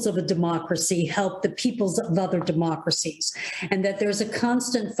peoples of a democracy help the peoples of other democracies, and that there's a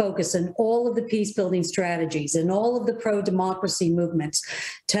constant focus in all of the peace-building strategies and all of the pro-democracy movements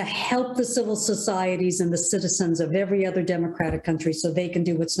to help the civil societies and the citizens of every other democratic country so they can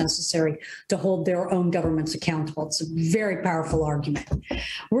do what's necessary to hold their own governments accountable. It's a very powerful argument.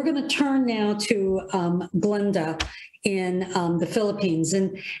 We're going to turn now to Glenda in the Philippines.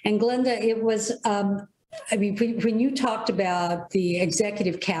 And Glenda, it was, I mean, when you talked about the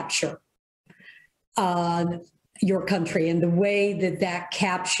executive capture on your country and the way that that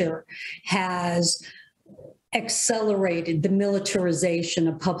capture has accelerated the militarization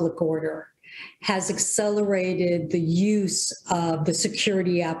of public order, has accelerated the use of the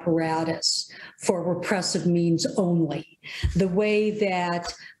security apparatus for repressive means only, the way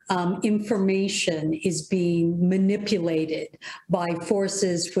that information is being manipulated by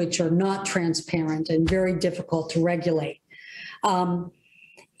forces which are not transparent and very difficult to regulate.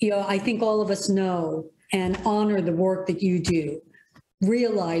 I think all of us know and honor the work that you do,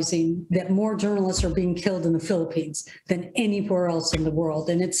 realizing that more journalists are being killed in the Philippines than anywhere else in the world.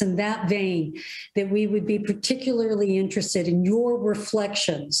 And it's in that vein that we would be particularly interested in your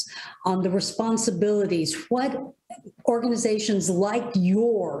reflections on the responsibilities, what organizations like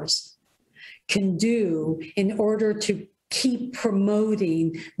yours can do in order to keep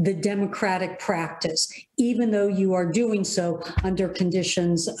promoting the democratic practice, even though you are doing so under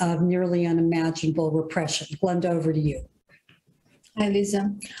conditions of nearly unimaginable repression. Glenda, over to you. Hi,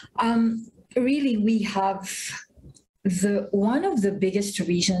 Lisa. Really, we have one of the biggest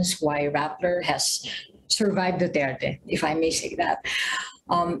reasons why Rappler has survived Duterte, if I may say that,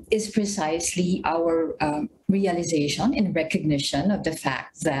 is precisely our realization and recognition of the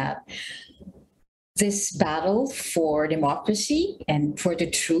fact that this battle for democracy and for the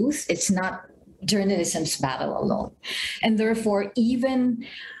truth, it's not journalism's battle alone. And therefore, even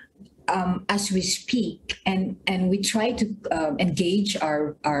as we speak and we try to engage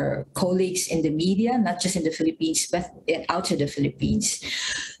our colleagues in the media, not just in the Philippines, but outside the Philippines,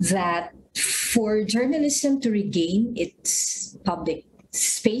 that for journalism to regain its public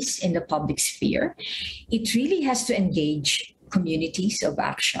space in the public sphere, it really has to engage communities of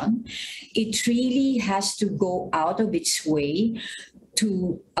action. It really has to go out of its way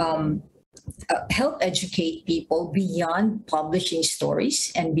to help educate people beyond publishing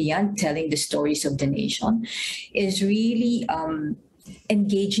stories and beyond telling the stories of the nation, is really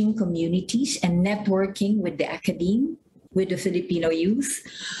engaging communities and networking with the academe, with the Filipino youth.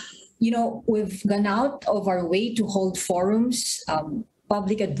 We've gone out of our way to hold forums,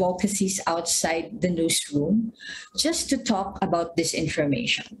 public advocacies outside the newsroom, just to talk about this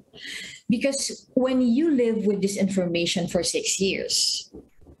information. Because when you live with this information for 6 years,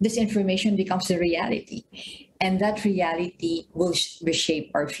 this information becomes the reality, and that reality will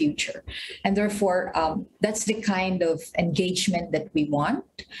reshape our future. And therefore, that's the kind of engagement that we want,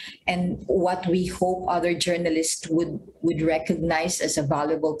 and what we hope other journalists would recognize as a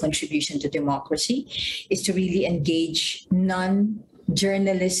valuable contribution to democracy is to really engage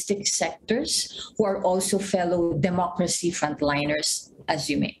non-journalistic sectors who are also fellow democracy frontliners, as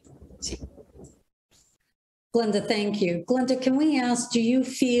you may see. Glenda, thank you. Glenda, can we ask, do you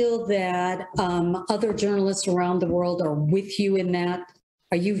feel that other journalists around the world are with you in that?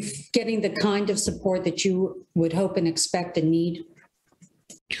 Are you getting the kind of support that you would hope and expect and need?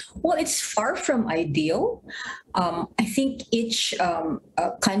 Well, it's far from ideal. I think each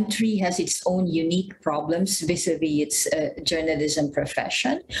country has its own unique problems vis-a-vis its journalism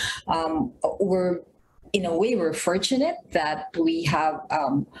profession. In a way, we're fortunate that we have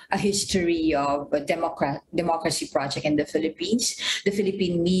a history of a democracy project in the Philippines. The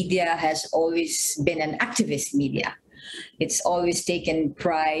Philippine media has always been an activist media. It's always taken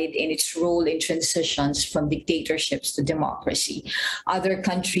pride in its role in transitions from dictatorships to democracy. Other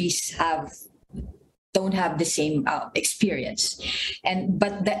countries don't have the same experience.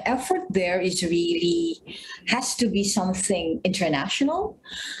 But the effort there has to be something international,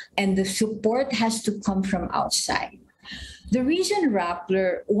 and the support has to come from outside. The reason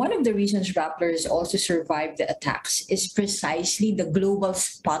Rappler, one of the reasons Rapplers also survived the attacks is precisely the global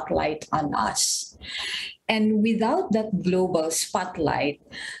spotlight on us. And without that global spotlight,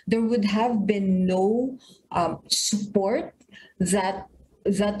 there would have been no support that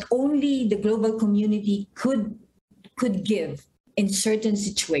only the global community could give in certain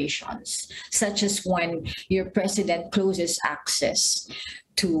situations, such as when your president closes access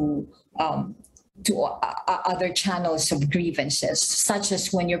to other channels of grievances, such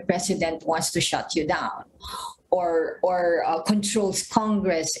as when your president wants to shut you down, or controls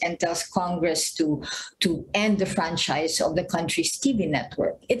Congress and tells Congress to end the franchise of the country's TV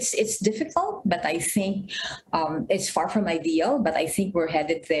network. It's difficult, but I think it's far from ideal. But I think we're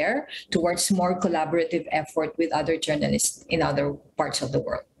headed there towards more collaborative effort with other journalists in other parts of the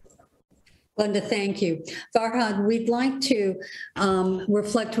world. Glenda, thank you. Farhad, we'd like to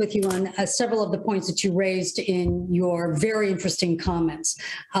reflect with you on several of the points that you raised in your very interesting comments.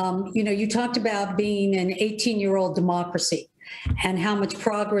 You talked about being an 18-year-old democracy and how much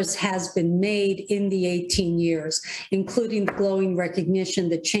progress has been made in the 18 years, including the glowing recognition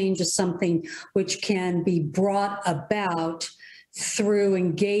that change is something which can be brought about through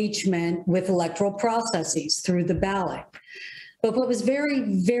engagement with electoral processes, through the ballot. But what was very,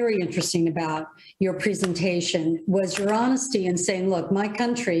 very interesting about your presentation was your honesty in saying, look, my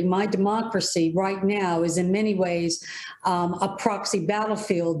country, my democracy right now is in many ways a proxy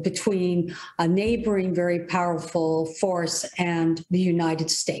battlefield between a neighboring, very powerful force and the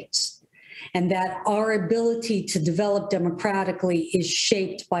United States. And that our ability to develop democratically is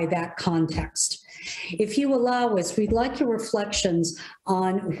shaped by that context. If you allow us, we'd like your reflections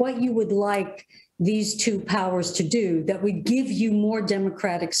on what you would like these two powers to do that would give you more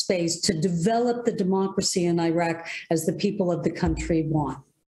democratic space to develop the democracy in Iraq as the people of the country want.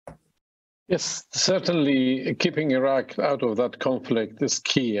 Yes, certainly keeping Iraq out of that conflict is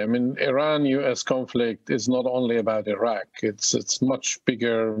key. I mean, Iran-US conflict is not only about Iraq. It's much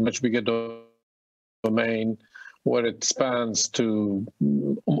bigger domain where it spans to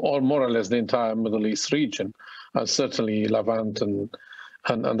or more or less the entire Middle East region, certainly Levant and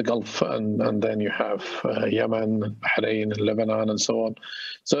the Gulf, and then you have Yemen, Bahrain, Lebanon, and so on.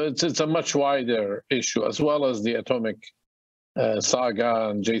 So it's a much wider issue, as well as the atomic saga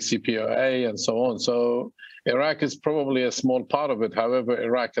and JCPOA and so on. So Iraq is probably a small part of it. However,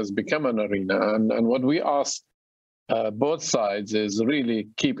 Iraq has become an arena. And what we ask both sides is really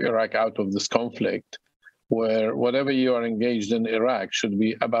keep Iraq out of this conflict, where whatever you are engaged in Iraq should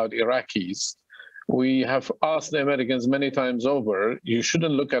be about Iraqis. We have asked the Americans many times over, you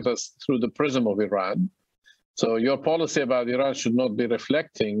shouldn't look at us through the prism of Iran. So your policy about Iran should not be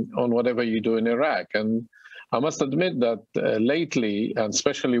reflecting on whatever you do in Iraq. And I must admit that lately, and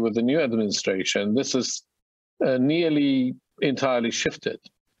especially with the new administration, this is nearly entirely shifted,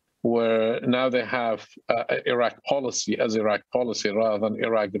 where now they have Iraq policy as Iraq policy rather than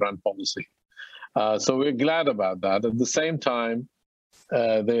Iraq-Iran policy. So we're glad about that. At the same time,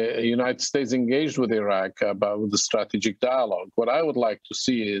 the United States engaged with Iraq about the strategic dialogue. What I would like to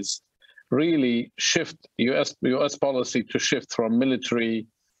see is really shift U.S. policy to shift from military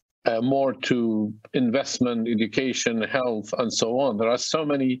more to investment, education, health, and so on. There are so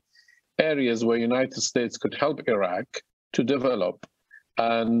many areas where United States could help Iraq to develop,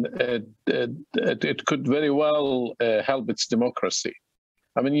 and it could very well help its democracy.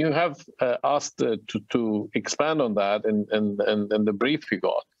 I mean, you have asked to expand on that in the brief you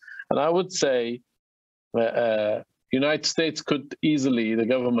got. And I would say United States could easily, the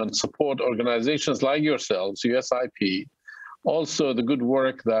government, support organizations like yourselves, USIP, also the good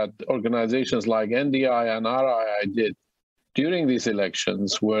work that organizations like NDI and RII did during these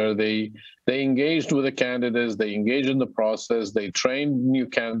elections, where they engaged with the candidates, they engaged in the process, they trained new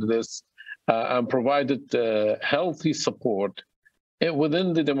candidates, and provided healthy support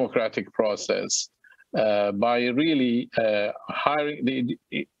within the democratic process by really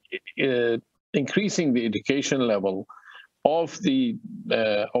increasing the education level of the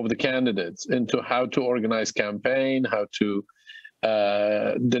candidates into how to organize campaign, how to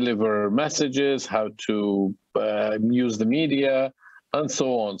deliver messages, how to use the media, and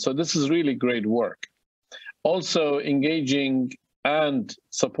so on. So this is really great work. Also engaging and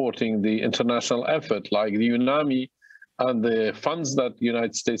supporting the international effort like the UNAMI and the funds that the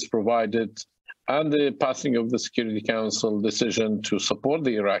United States provided, and the passing of the Security Council decision to support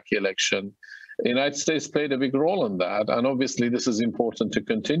the Iraqi election. The United States played a big role in that, and obviously this is important to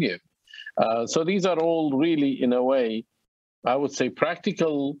continue. So these are all really, in a way, I would say,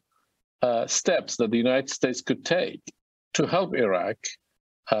 practical steps that the United States could take to help Iraq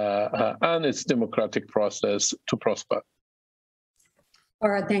and its democratic process to prosper. All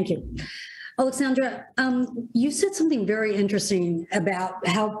right, thank you. Alexandra, you said something very interesting about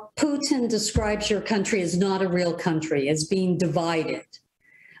how Putin describes your country as not a real country, as being divided.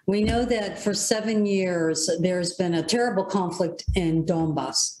 We know that for 7 years, there's been a terrible conflict in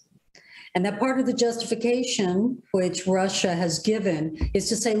Donbass. And that part of the justification which Russia has given is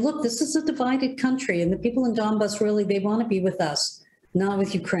to say, look, this is a divided country and the people in Donbass really, they want to be with us, not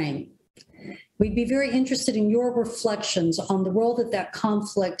with Ukraine. We'd be very interested in your reflections on the role that that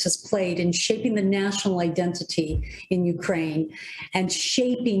conflict has played in shaping the national identity in Ukraine and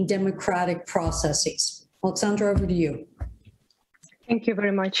shaping democratic processes. Alexandra, over to you. Thank you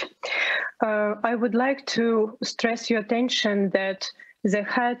very much. I would like to stress your attention that the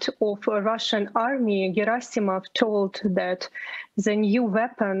head of a Russian army, Gerasimov, told that the new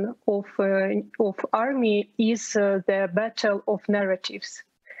weapon of army is the battle of narratives.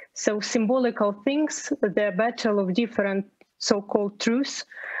 So symbolical things, the battle of different so-called truths,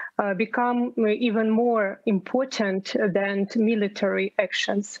 become even more important than military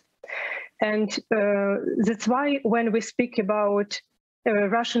actions. And that's why when we speak about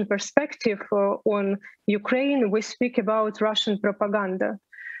Russian perspective on Ukraine, we speak about Russian propaganda.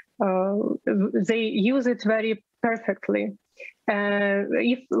 They use it very perfectly.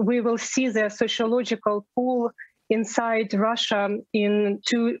 If we will see the sociological pool inside Russia in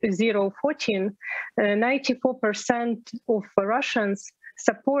 2014, 94% of Russians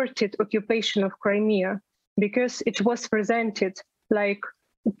supported occupation of Crimea because it was presented like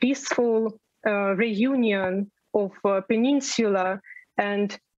a peaceful reunion of peninsula.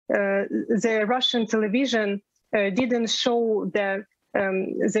 And the Russian television didn't show the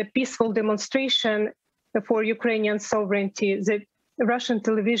peaceful demonstration for Ukrainian sovereignty. The Russian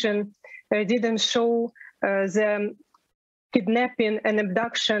television didn't show the kidnapping and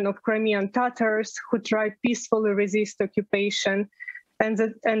abduction of Crimean Tatars who tried peacefully resist occupation,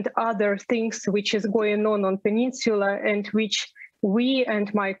 and other things which is going on peninsula, and which we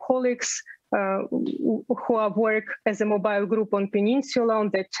and my colleagues who have worked as a mobile group on peninsula on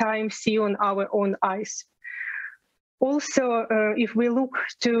that time see on our own eyes. Also, if we look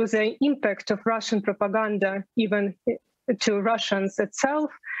to the impact of Russian propaganda, even to Russians itself,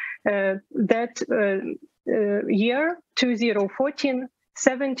 that year 2014,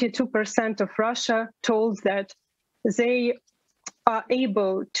 72% of Russia told that they are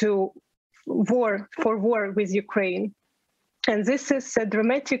able to war with Ukraine. And this is a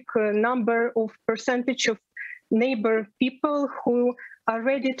dramatic number of percentage of neighbor people who are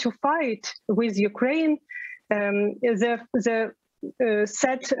ready to fight with Ukraine. The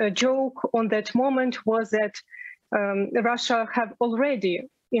sad joke on that moment was that Russia have already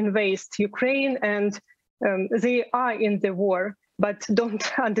invaded Ukraine and they are in the war, but don't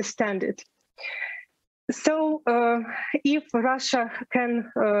understand it. So if Russia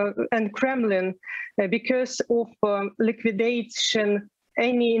can, and Kremlin, because of liquidation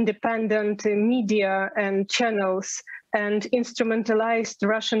any independent media and channels and instrumentalized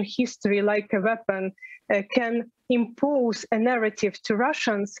Russian history like a weapon, can impose a narrative to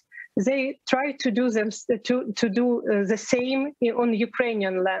Russians, they try to do the same on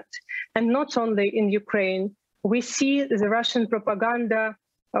Ukrainian land, and not only in Ukraine. We see the Russian propaganda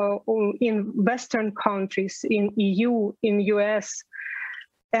in Western countries, in EU, in US.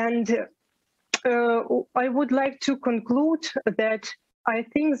 And I would like to conclude that I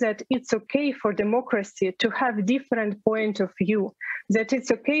think that it's okay for democracy to have different point of view, that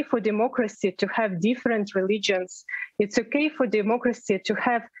it's okay for democracy to have different religions. It's okay for democracy to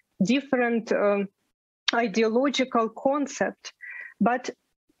have different ideological concept, but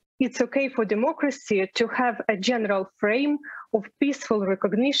it's okay for democracy to have a general frame of peaceful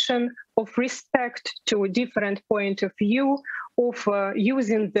recognition, of respect to a different point of view, of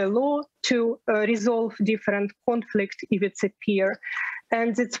using the law to resolve different conflict if it's appear.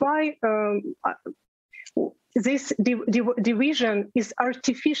 And that's why this division is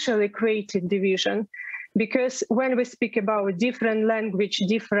artificially created division, because when we speak about different language,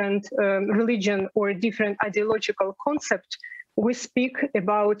 different religion, or different ideological concept, we speak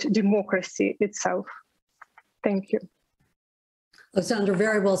about democracy itself. Thank you. Alexandra,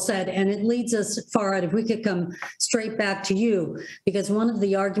 very well said. And it leads us, Farhad, if we could come straight back to you, because one of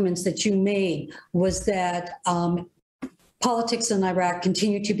the arguments that you made was that politics in Iraq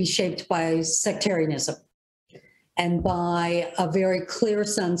continue to be shaped by sectarianism and by a very clear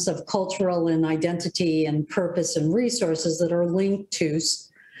sense of cultural and identity and purpose and resources that are linked to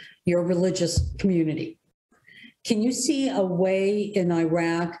your religious community. Can you see a way in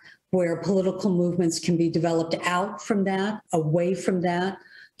Iraq where political movements can be developed out from that, away from that,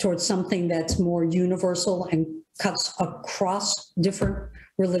 towards something that's more universal and cuts across different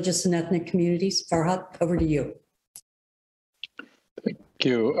religious and ethnic communities? Farhad, over to you. Thank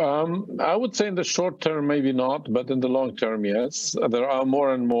you. I would say in the short term, maybe not, but in the long term, yes. There are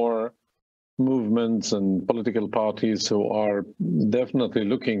more and more movements and political parties who are definitely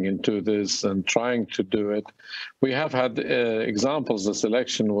looking into this and trying to do it. We have had examples this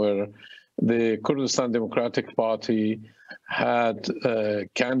election where the Kurdistan Democratic Party had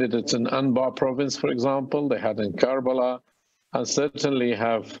candidates in Anbar province, for example. They had in Karbala, and certainly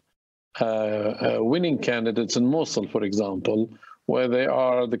have winning candidates in Mosul, for example, where they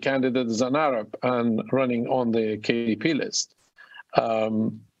are the candidate is an Arab and running on the KDP list.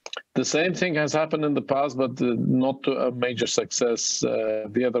 The same thing has happened in the past, but not to a major success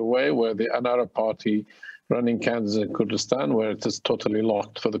the other way, where the An-Arab party running candidates in Kurdistan, where it is totally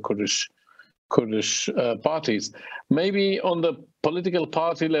locked for the Kurdish parties. Maybe on the political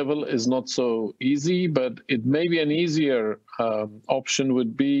party level is not so easy, but it may be an easier option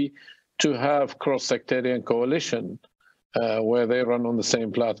would be to have cross-sectarian coalition where they run on the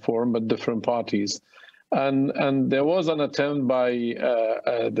same platform but different parties. And there was an attempt by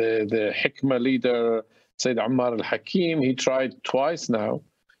the Hikma leader, Sayyid Ammar al-Hakim. He tried twice now,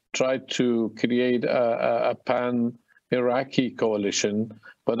 tried to create a pan-Iraqi coalition,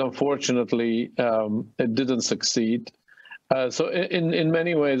 but unfortunately it didn't succeed. So in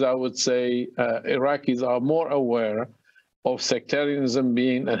many ways, I would say Iraqis are more aware of sectarianism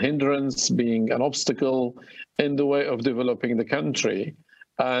being a hindrance, being an obstacle in the way of developing the country.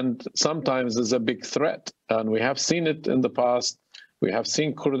 And sometimes there's a big threat. And we have seen it in the past. We have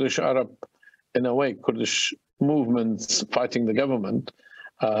seen Kurdish Arab, in a way, Kurdish movements fighting the government.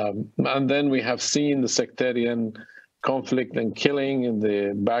 And then we have seen the sectarian conflict and killing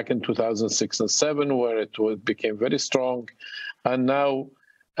back in 2006 and 2007, where it became very strong. And now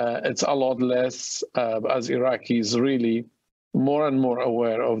it's a lot less as Iraqis really more and more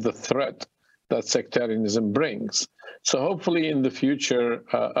aware of the threat that sectarianism brings. So hopefully in the future,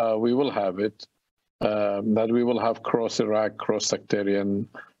 we will have it, that we will have cross-Iraq, cross-sectarian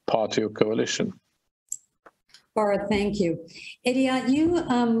party or coalition. Farhad, thank you. Idiat,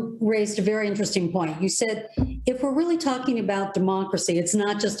 you raised a very interesting point. You said, if we're really talking about democracy, it's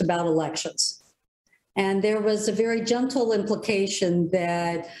not just about elections. And there was a very gentle implication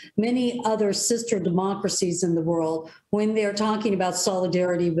that many other sister democracies in the world, when they're talking about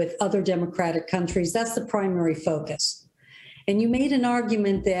solidarity with other democratic countries, that's the primary focus. And you made an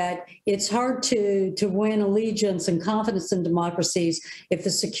argument that it's hard to win allegiance and confidence in democracies if the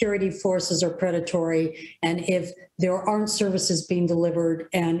security forces are predatory and if there aren't services being delivered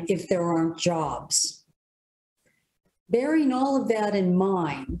and if there aren't jobs. Bearing all of that in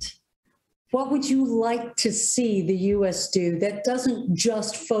mind, what would you like to see the U.S. do that doesn't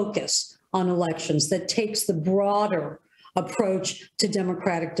just focus on elections, that takes the broader approach to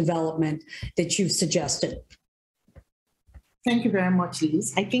democratic development that you've suggested? Thank you very much,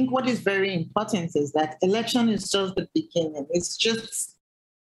 Liz. I think what is very important is that election is just the beginning. It's just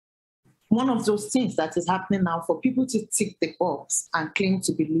one of those things that is happening now for people to tick the box and claim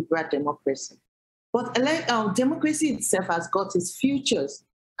to be liberal democracy. But democracy itself has got its futures.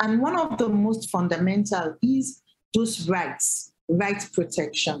 And one of the most fundamental is those rights, rights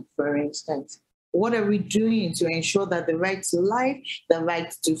protection, for instance. What are we doing to ensure that the right to life, the right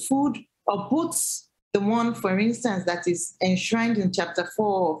to food, or both the one, for instance, that is enshrined in Chapter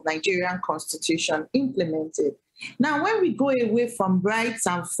 4 of Nigerian Constitution implemented? Now, when we go away from rights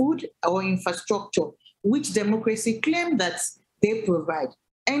and food or infrastructure, which democracy claim that they provide,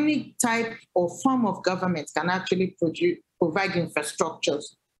 any type or form of government can actually provide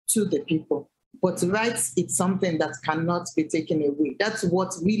infrastructures to the people. But rights, it's something that cannot be taken away. That's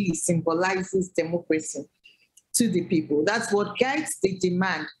what really symbolizes democracy to the people. That's what guides the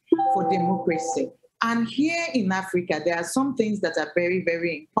demand for democracy. And here in Africa, there are some things that are very,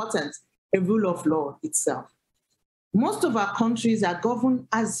 very important. A rule of law itself. Most of our countries are governed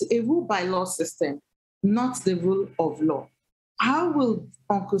as a rule by law system, not the rule of law. How will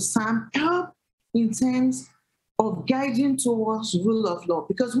Uncle Sam help in terms of guiding towards rule of law?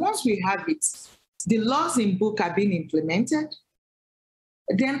 Because once we have it, the laws in book are being implemented,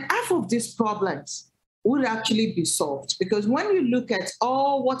 then half of these problems would actually be solved. Because when you look at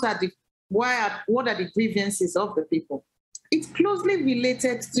what are the grievances of the people, it's closely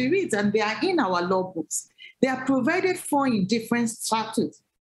related to it, and they are in our law books. They are provided for in different statutes,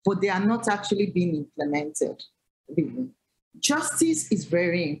 but they are not actually being implemented. Justice is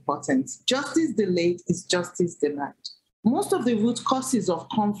very important. Justice delayed is justice denied. Most of the root causes of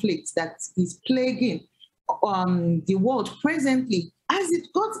conflict that is plaguing the world presently are has it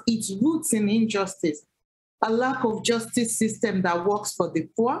got its roots in injustice? A lack of justice system that works for the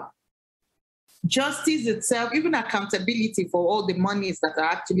poor, justice itself, even accountability for all the monies that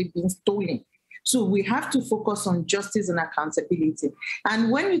are actually being stolen. So we have to focus on justice and accountability.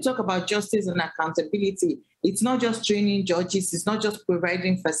 And when we talk about justice and accountability, it's not just training judges, it's not just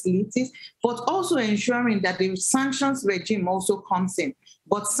providing facilities, but also ensuring that the sanctions regime also comes in.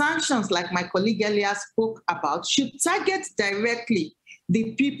 But sanctions, like my colleague earlier spoke about, should target directly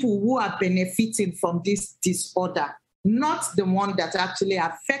the people who are benefiting from this disorder, not the one that actually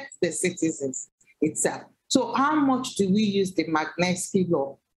affects the citizens itself. So how much do we use the Magnitsky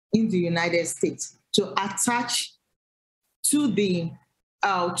Law in the United States to attach to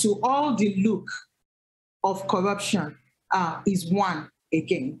to all the look of corruption is one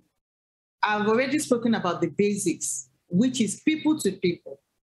again. I've already spoken about the basics, which is people to people,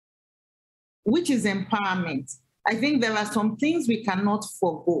 which is empowerment. I think there are some things we cannot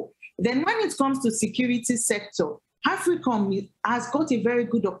forego. Then when it comes to security sector, AFRICOM has got a very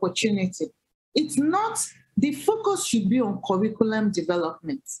good opportunity. It's not, the focus should be on curriculum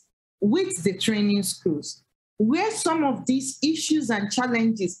development with the training schools, where some of these issues and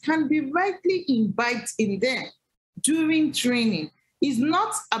challenges can be rightly imbibed in there during training. It's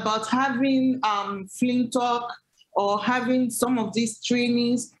not about having fling talk or having some of these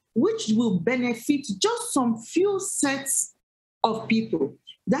trainings which will benefit just some few sets of people.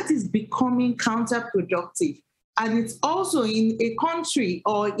 That is becoming counterproductive. And it's also in a country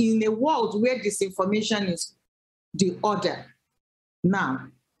or in a world where disinformation is the order. Now,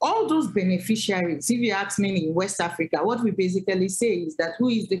 all those beneficiaries, if you ask me in West Africa, what we basically say is that who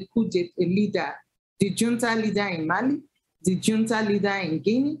is the coup leader? The junta leader in Mali, the junta leader in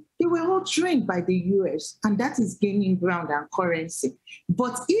Guinea, they were all trained by the US, and that is gaining ground and currency.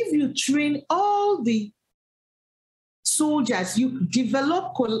 But if you train all the soldiers, you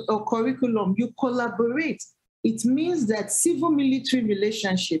develop a curriculum, you collaborate, it means that civil-military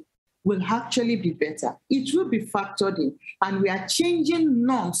relationship will actually be better. It will be factored in, and we are changing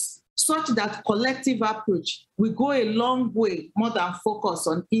norms such that collective approach will go a long way more than focus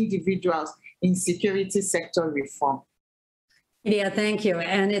on individuals in security sector reform. Yeah, thank you.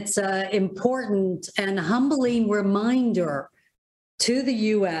 And it's an important and humbling reminder to the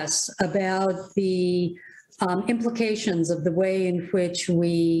U.S. about the implications of the way in which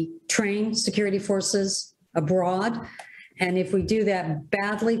we train security forces abroad. And if we do that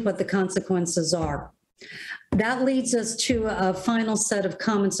badly, what the consequences are. That leads us to a final set of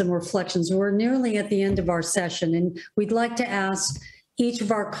comments and reflections. We're nearly at the end of our session, and we'd like to ask each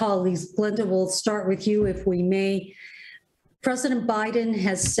of our colleagues, Glenda, we'll start with you if we may. President Biden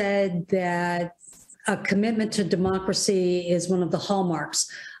has said that a commitment to democracy is one of the hallmarks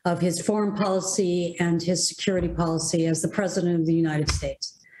of his foreign policy and his security policy as the President of the United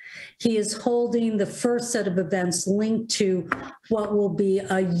States. He is holding the first set of events linked to what will be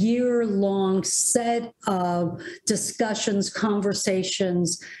a year-long set of discussions,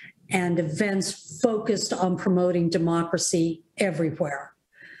 conversations, and events focused on promoting democracy everywhere.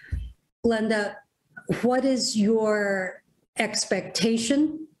 Glenda, what is your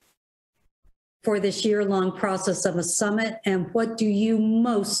expectation for this year-long process of a summit, and what do you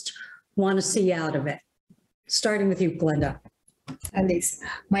most want to see out of it? Starting with you, Glenda. Alice,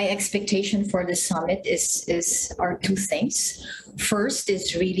 my expectation for the summit are two things. First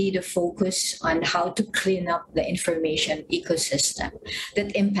is really the focus on how to clean up the information ecosystem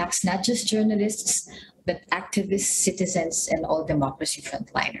that impacts not just journalists, but activists, citizens, and all democracy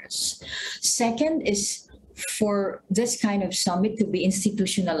frontliners. Second is for this kind of summit to be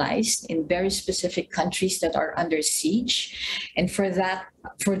institutionalized in very specific countries that are under siege, and for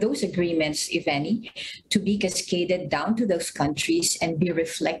those agreements, if any, to be cascaded down to those countries and be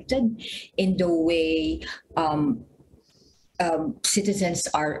reflected in the way citizens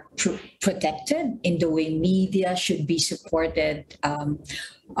are protected, in the way media should be supported,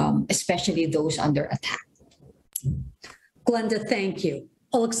 especially those under attack. Glenda, thank you.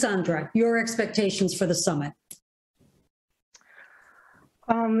 Alexandra, your expectations for the summit.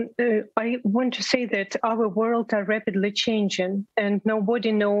 I want to say that our world are rapidly changing and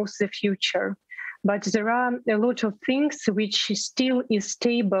nobody knows the future. But there are a lot of things which still is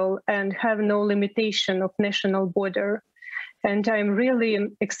stable and have no limitation of national border. And I really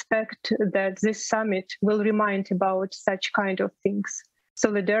expect that this summit will remind about such kind of things: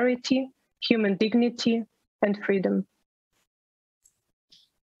 solidarity, human dignity, and freedom.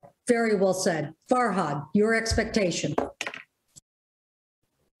 Very well said. Farhad, your expectation.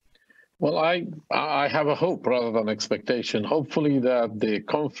 Well, I have a hope rather than expectation. Hopefully that the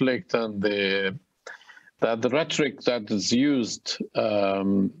conflict and the that the rhetoric that is used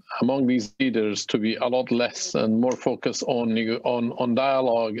among these leaders to be a lot less and more focused on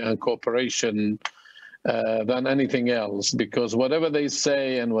dialogue and cooperation than anything else, because whatever they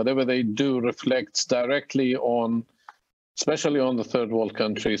say and whatever they do reflects directly on, especially on the third world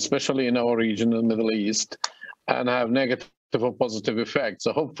countries, especially in our region, the Middle East, and have negative or positive effects.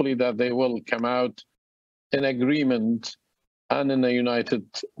 So hopefully that they will come out in agreement and in a united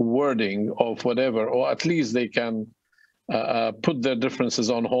wording of whatever, or at least they can put their differences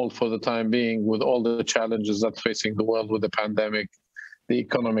on hold for the time being with all the challenges that's facing the world with the pandemic, the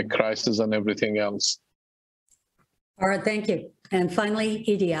economic crisis, and everything else. All right, thank you. And finally,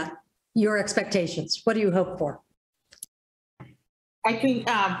 Idiat, your expectations. What do you hope for? I think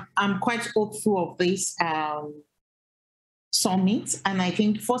I'm quite hopeful of this summit. And I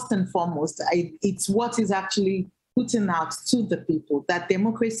think first and foremost, it's what is actually putting out to the people that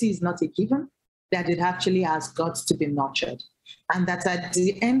democracy is not a given, that it actually has got to be nurtured. And that at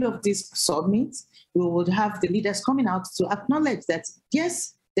the end of this summit, we would have the leaders coming out to acknowledge that,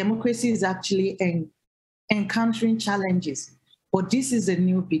 yes, democracy is actually encountering challenges, but this is a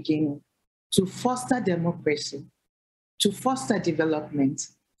new beginning to foster democracy, to foster development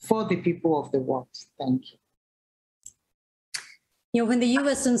for the people of the world. Thank you. You know, when the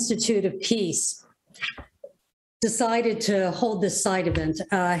U.S. Institute of Peace decided to hold this side event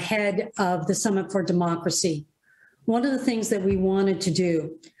ahead of the Summit for Democracy, one of the things that we wanted to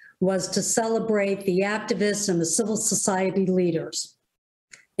do was to celebrate the activists and the civil society leaders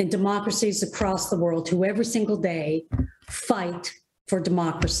in democracies across the world who every single day fight for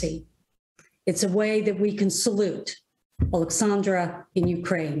democracy. It's a way that we can salute Alexandra in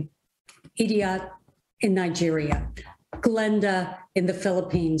Ukraine, Idiat in Nigeria, Glenda in the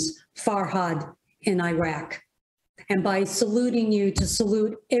Philippines, Farhad in Iraq. And by saluting you, to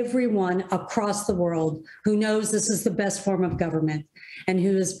salute everyone across the world who knows this is the best form of government and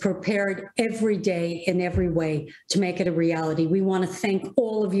who is prepared every day in every way to make it a reality. We want to thank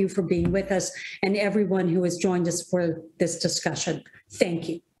all of you for being with us and everyone who has joined us for this discussion. Thank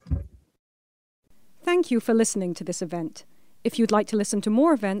you. Thank you for listening to this event. If you'd like to listen to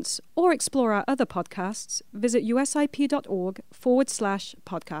more events or explore our other podcasts, visit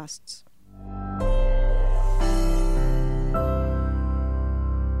usip.org/podcasts.